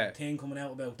new thing coming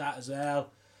out about that as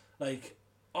well. Like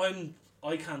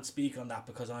I can't speak on that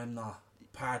because I'm not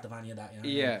part of any of that. You know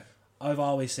what I mean? I've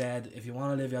always said if you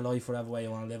want to live your life whatever way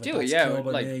you want to live it, that's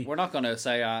cool by me. We're not gonna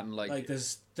say that and like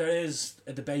there is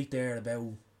a debate there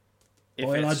about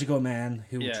biological men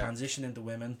who transition into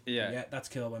women. Yeah, that's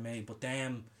cool by me. But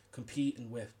them competing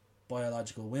with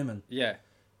biological women. Yeah,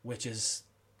 which is.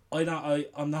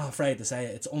 I'm not afraid to say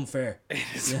it. It's unfair.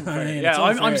 It's unfair. I mean? Yeah,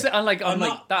 I'm like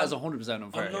that is 100%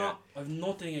 unfair. I've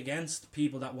nothing against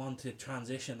people that want to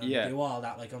transition and do all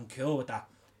that. Like I'm cool with that,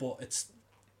 but it's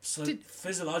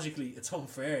physiologically it's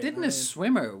unfair. Didn't a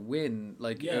swimmer win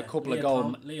like a couple of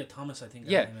gold? Leah Thomas, I think.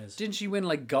 Her name is. Didn't she win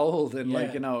like gold and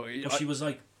like you know? But she was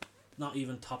like not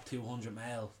even top 200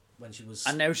 male. When she was,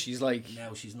 and now she's like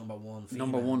number one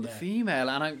female,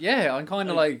 and I'm kind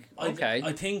of like okay.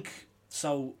 I think.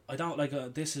 So I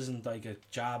don't this isn't like a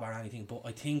jab or anything, but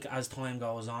I think as time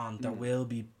goes on, there will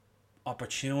be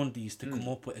opportunities to come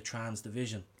up with a trans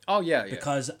division. Oh yeah,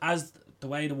 because as the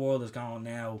way the world is going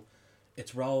now,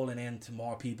 it's rolling into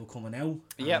more people coming out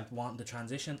and wanting to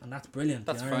transition, and that's brilliant.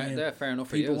 That's fair. Yeah, fair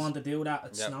enough. People want to do that.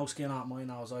 It's no skin out my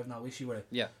nose. I've no issue with it.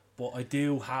 Yeah, but I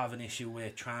do have an issue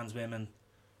with trans women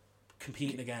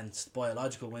competing against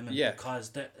biological women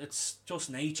because it's just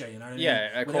nature, you know what I mean?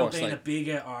 Yeah, of without course. Being a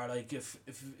bigot or like if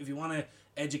you want to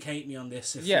educate me on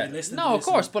this, if you're listening to of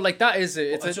course, but like that is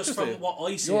it's just from what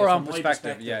I see, your own from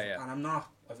perspective. My perspective, and I'm not,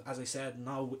 as I said,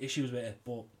 no issues with it,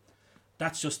 but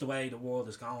that's just the way the world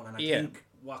is going, and I think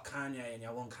what Kanye and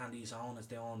Young Candy's own is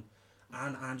doing,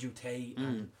 and Andrew Tate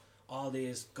and all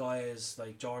these guys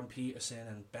like Jordan Peterson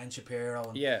and Ben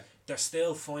Shapiro, and they're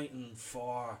still fighting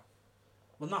for.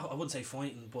 Well, I wouldn't say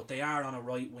fighting, but they are on a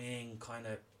right wing kind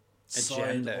of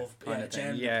agenda,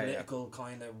 political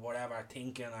kind of whatever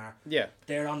thinking, or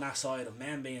they're on that side of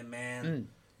men being men,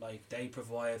 like they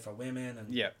provide for women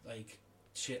and like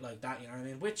shit like that. You know what I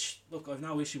mean? Which look, I've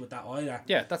no issue with that either.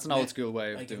 Yeah, that's an old school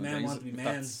way of doing things. Men want to be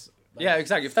men. Like,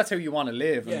 exactly. If that's how you want to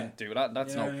live and do that,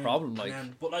 that's no problem. Like,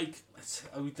 but like,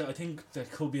 I think there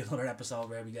could be another episode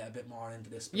where we get a bit more into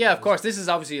this. Yeah, of course. This is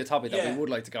obviously a topic that we would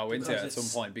like to go into at some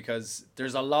point because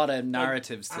there's a lot of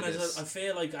narratives to this. I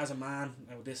feel like as a man,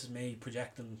 this is me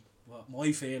projecting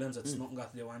my feelings. It's nothing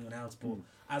got to do with anyone else. But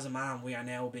as a man, we are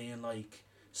now being like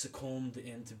succumbed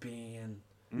into being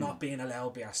not being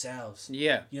allowed to be ourselves.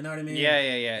 Yeah, you know what I mean.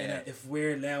 Yeah. If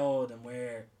we're loud and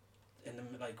we're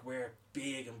we're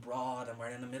big and broad and we're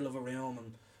in the middle of a room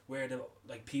and we're the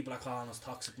people are calling us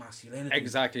toxic masculinity.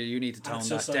 Exactly, you need to tone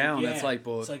that down. It's like,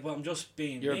 but it's like, well, I'm just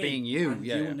being you're me, being you.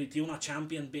 Do you not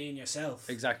champion being yourself?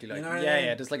 Exactly, like you know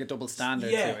there's like a double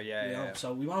standard to it. Yeah.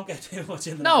 So we won't get too much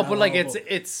into no, but like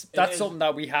that's something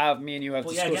that we have me and you have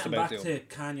discussed about. Getting back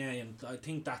to Kanye, and I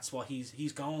think that's what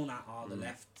he's going at all the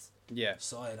left.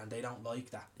 Side, and they don't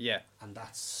like that. And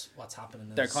that's what's happening.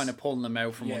 They're kind of pulling them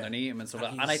out from underneath him and stuff.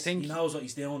 And I think he knows what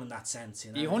he's doing in that sense.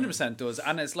 You know, he 100% does.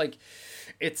 And it's like,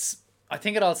 I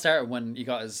think it all started when he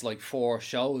got his like 4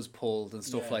 shows pulled and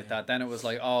stuff like that. Then it was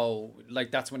like,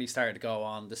 that's when he started to go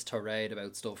on this tirade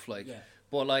about stuff like.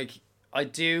 But like, I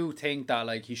do think that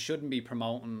like he shouldn't be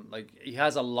promoting, like he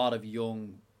has a lot of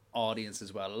young audience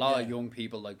as well. A lot of young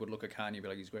people like would look at Kanye and be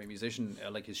like, he's a great musician,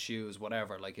 like his shoes,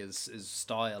 whatever, like his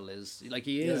style is like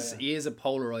he is a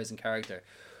polarizing character.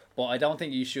 But I don't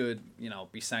think you should,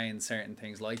 be saying certain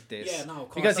things like this. Yeah, no, of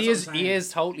course. Because he is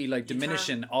totally like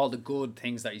diminishing all the good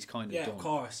things that he's kind of done. Yeah, of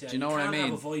course. Yeah. Do you know what I mean? You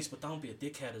can't have a voice, but don't be a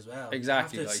dickhead as well.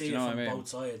 Exactly. You have to see you know it from what I mean? both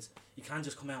sides. You can't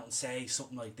just come out and say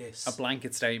something like this. A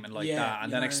blanket statement like that,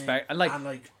 and then expect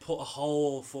and put a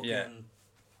whole fucking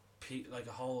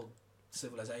a whole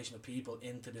civilization of people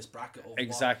into this bracket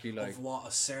of what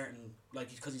a certain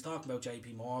because he's talking about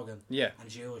JP Morgan and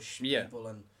Jewish people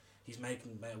and he's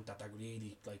making out that they're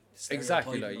greedy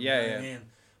stereotyping them, I mean?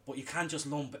 but you can't just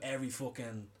lump every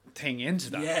fucking thing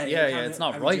into that. Yeah, it's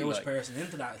not every right. Jewish like. person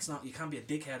into that. It's not. You can't be a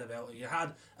dickhead about it. You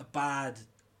had a bad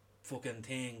fucking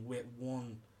thing with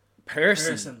one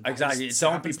person exactly.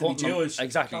 Don't be putting Jewish. Them,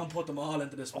 exactly. Don't put them all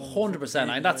into this 100%,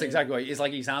 and that's exactly right. It's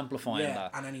like he's amplifying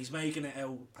that. And then he's making it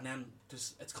out, and then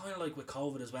it's kind of like with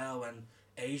COVID as well, when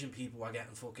Asian people are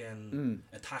getting fucking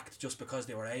attacked just because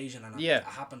they were Asian, and it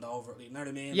happened overtly. You know what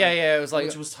I mean? Yeah, it was like,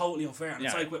 which was totally unfair. And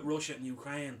it's like with Russia and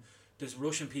Ukraine. There's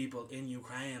Russian people in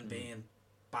Ukraine being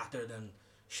battered and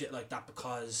shit like that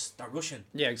because they're Russian.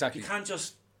 Yeah, exactly. You can't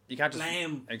just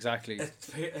blame exactly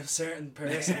a certain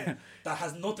person that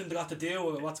has nothing got to do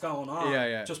with what's going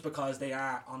on just because they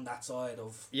are on that side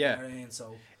of you know what I mean?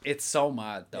 So it's so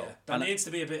mad though. There needs to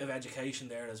be a bit of education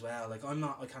there as well. Like I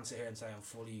can't sit here and say I'm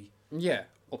fully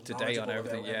up to date on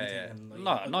everything. And,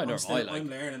 like, I'm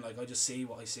learning. Like I just see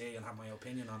what I see and have my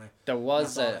opinion on it. There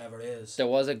was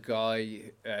a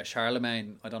guy,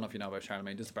 Charlemagne. I don't know if you know about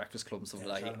Charlemagne. Does the Breakfast Club and stuff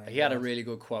like that. He had a really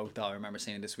good quote that I remember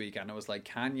seeing this weekend. It was like,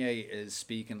 Kanye is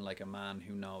speaking like a man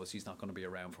who knows he's not going to be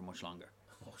around for much longer.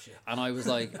 Oh shit! And I was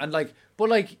like,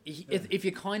 if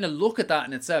you kind of look at that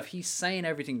in itself, he's saying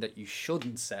everything that you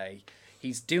shouldn't say.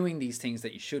 He's doing these things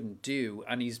that you shouldn't do,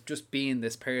 and he's just being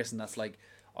this person that's like,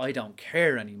 I don't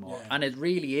care anymore. And it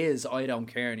really is I don't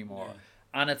care anymore.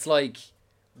 And it's like,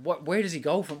 where does he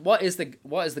go from? What is the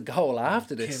goal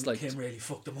after this? Kim really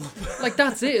fucked him up. Like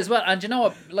that's it as well. And you know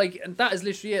what, like, and that is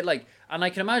literally it. Like, and I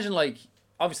can imagine, like,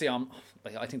 obviously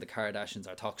I think the Kardashians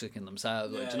are toxic in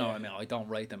themselves. Like, you know what I mean? I don't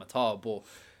rate them at all, but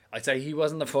I'd say he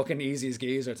wasn't the fucking easiest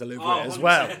geezer to live with as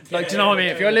well. Like, do you know what I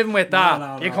mean? If you're living with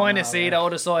that, you kind of see the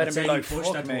other side and be like,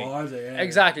 fuck me.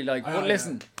 Exactly. Like, but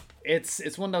listen,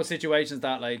 it's one of those situations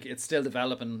that, like, it's still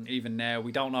developing even now.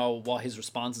 We don't know what his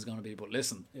response is going to be, but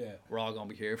listen, we're all going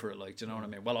to be here for it. Like, do you know what I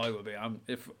mean? Well, I will be.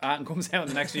 If Atten comes out in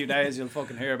the next few days, you'll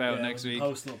fucking hear about it next week.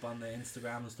 Posting up on the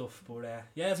Instagram and stuff. But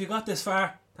if you got this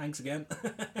far, thanks again.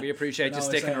 We appreciate you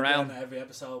sticking around. Every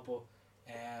episode, but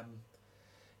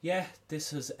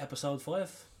this is episode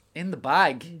 5. In the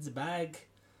bag.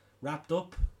 Wrapped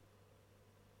up.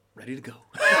 Ready to go.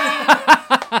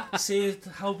 See,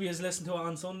 hope you listen to it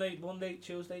on Sunday, Monday,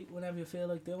 Tuesday, whenever you feel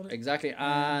like doing it. Exactly,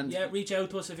 and reach out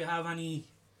to us if you have anything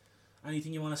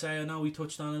you want to say. I know we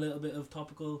touched on a little bit of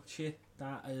topical shit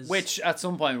that is, which at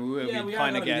some point we will be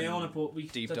kind of getting on it, but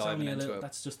deep diving into it.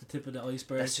 That's just the tip of the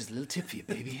iceberg. That's just a little tip for you,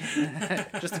 baby.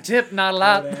 Just a tip, not a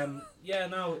lot.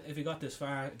 But, if you got this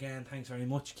far, again, thanks very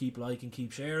much. Keep liking,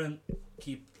 keep sharing,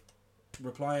 keep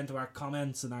replying to our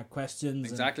comments and our questions.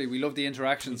 Exactly, we love the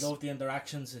interactions.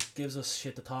 It gives us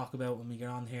shit to talk about when we get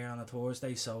on here on a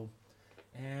Thursday. So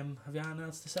have you anything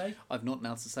else to say? I've nothing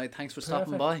else to say. Thanks for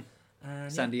stopping by,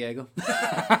 San Diego.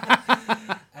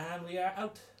 And we are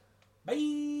out.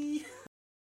 Bye.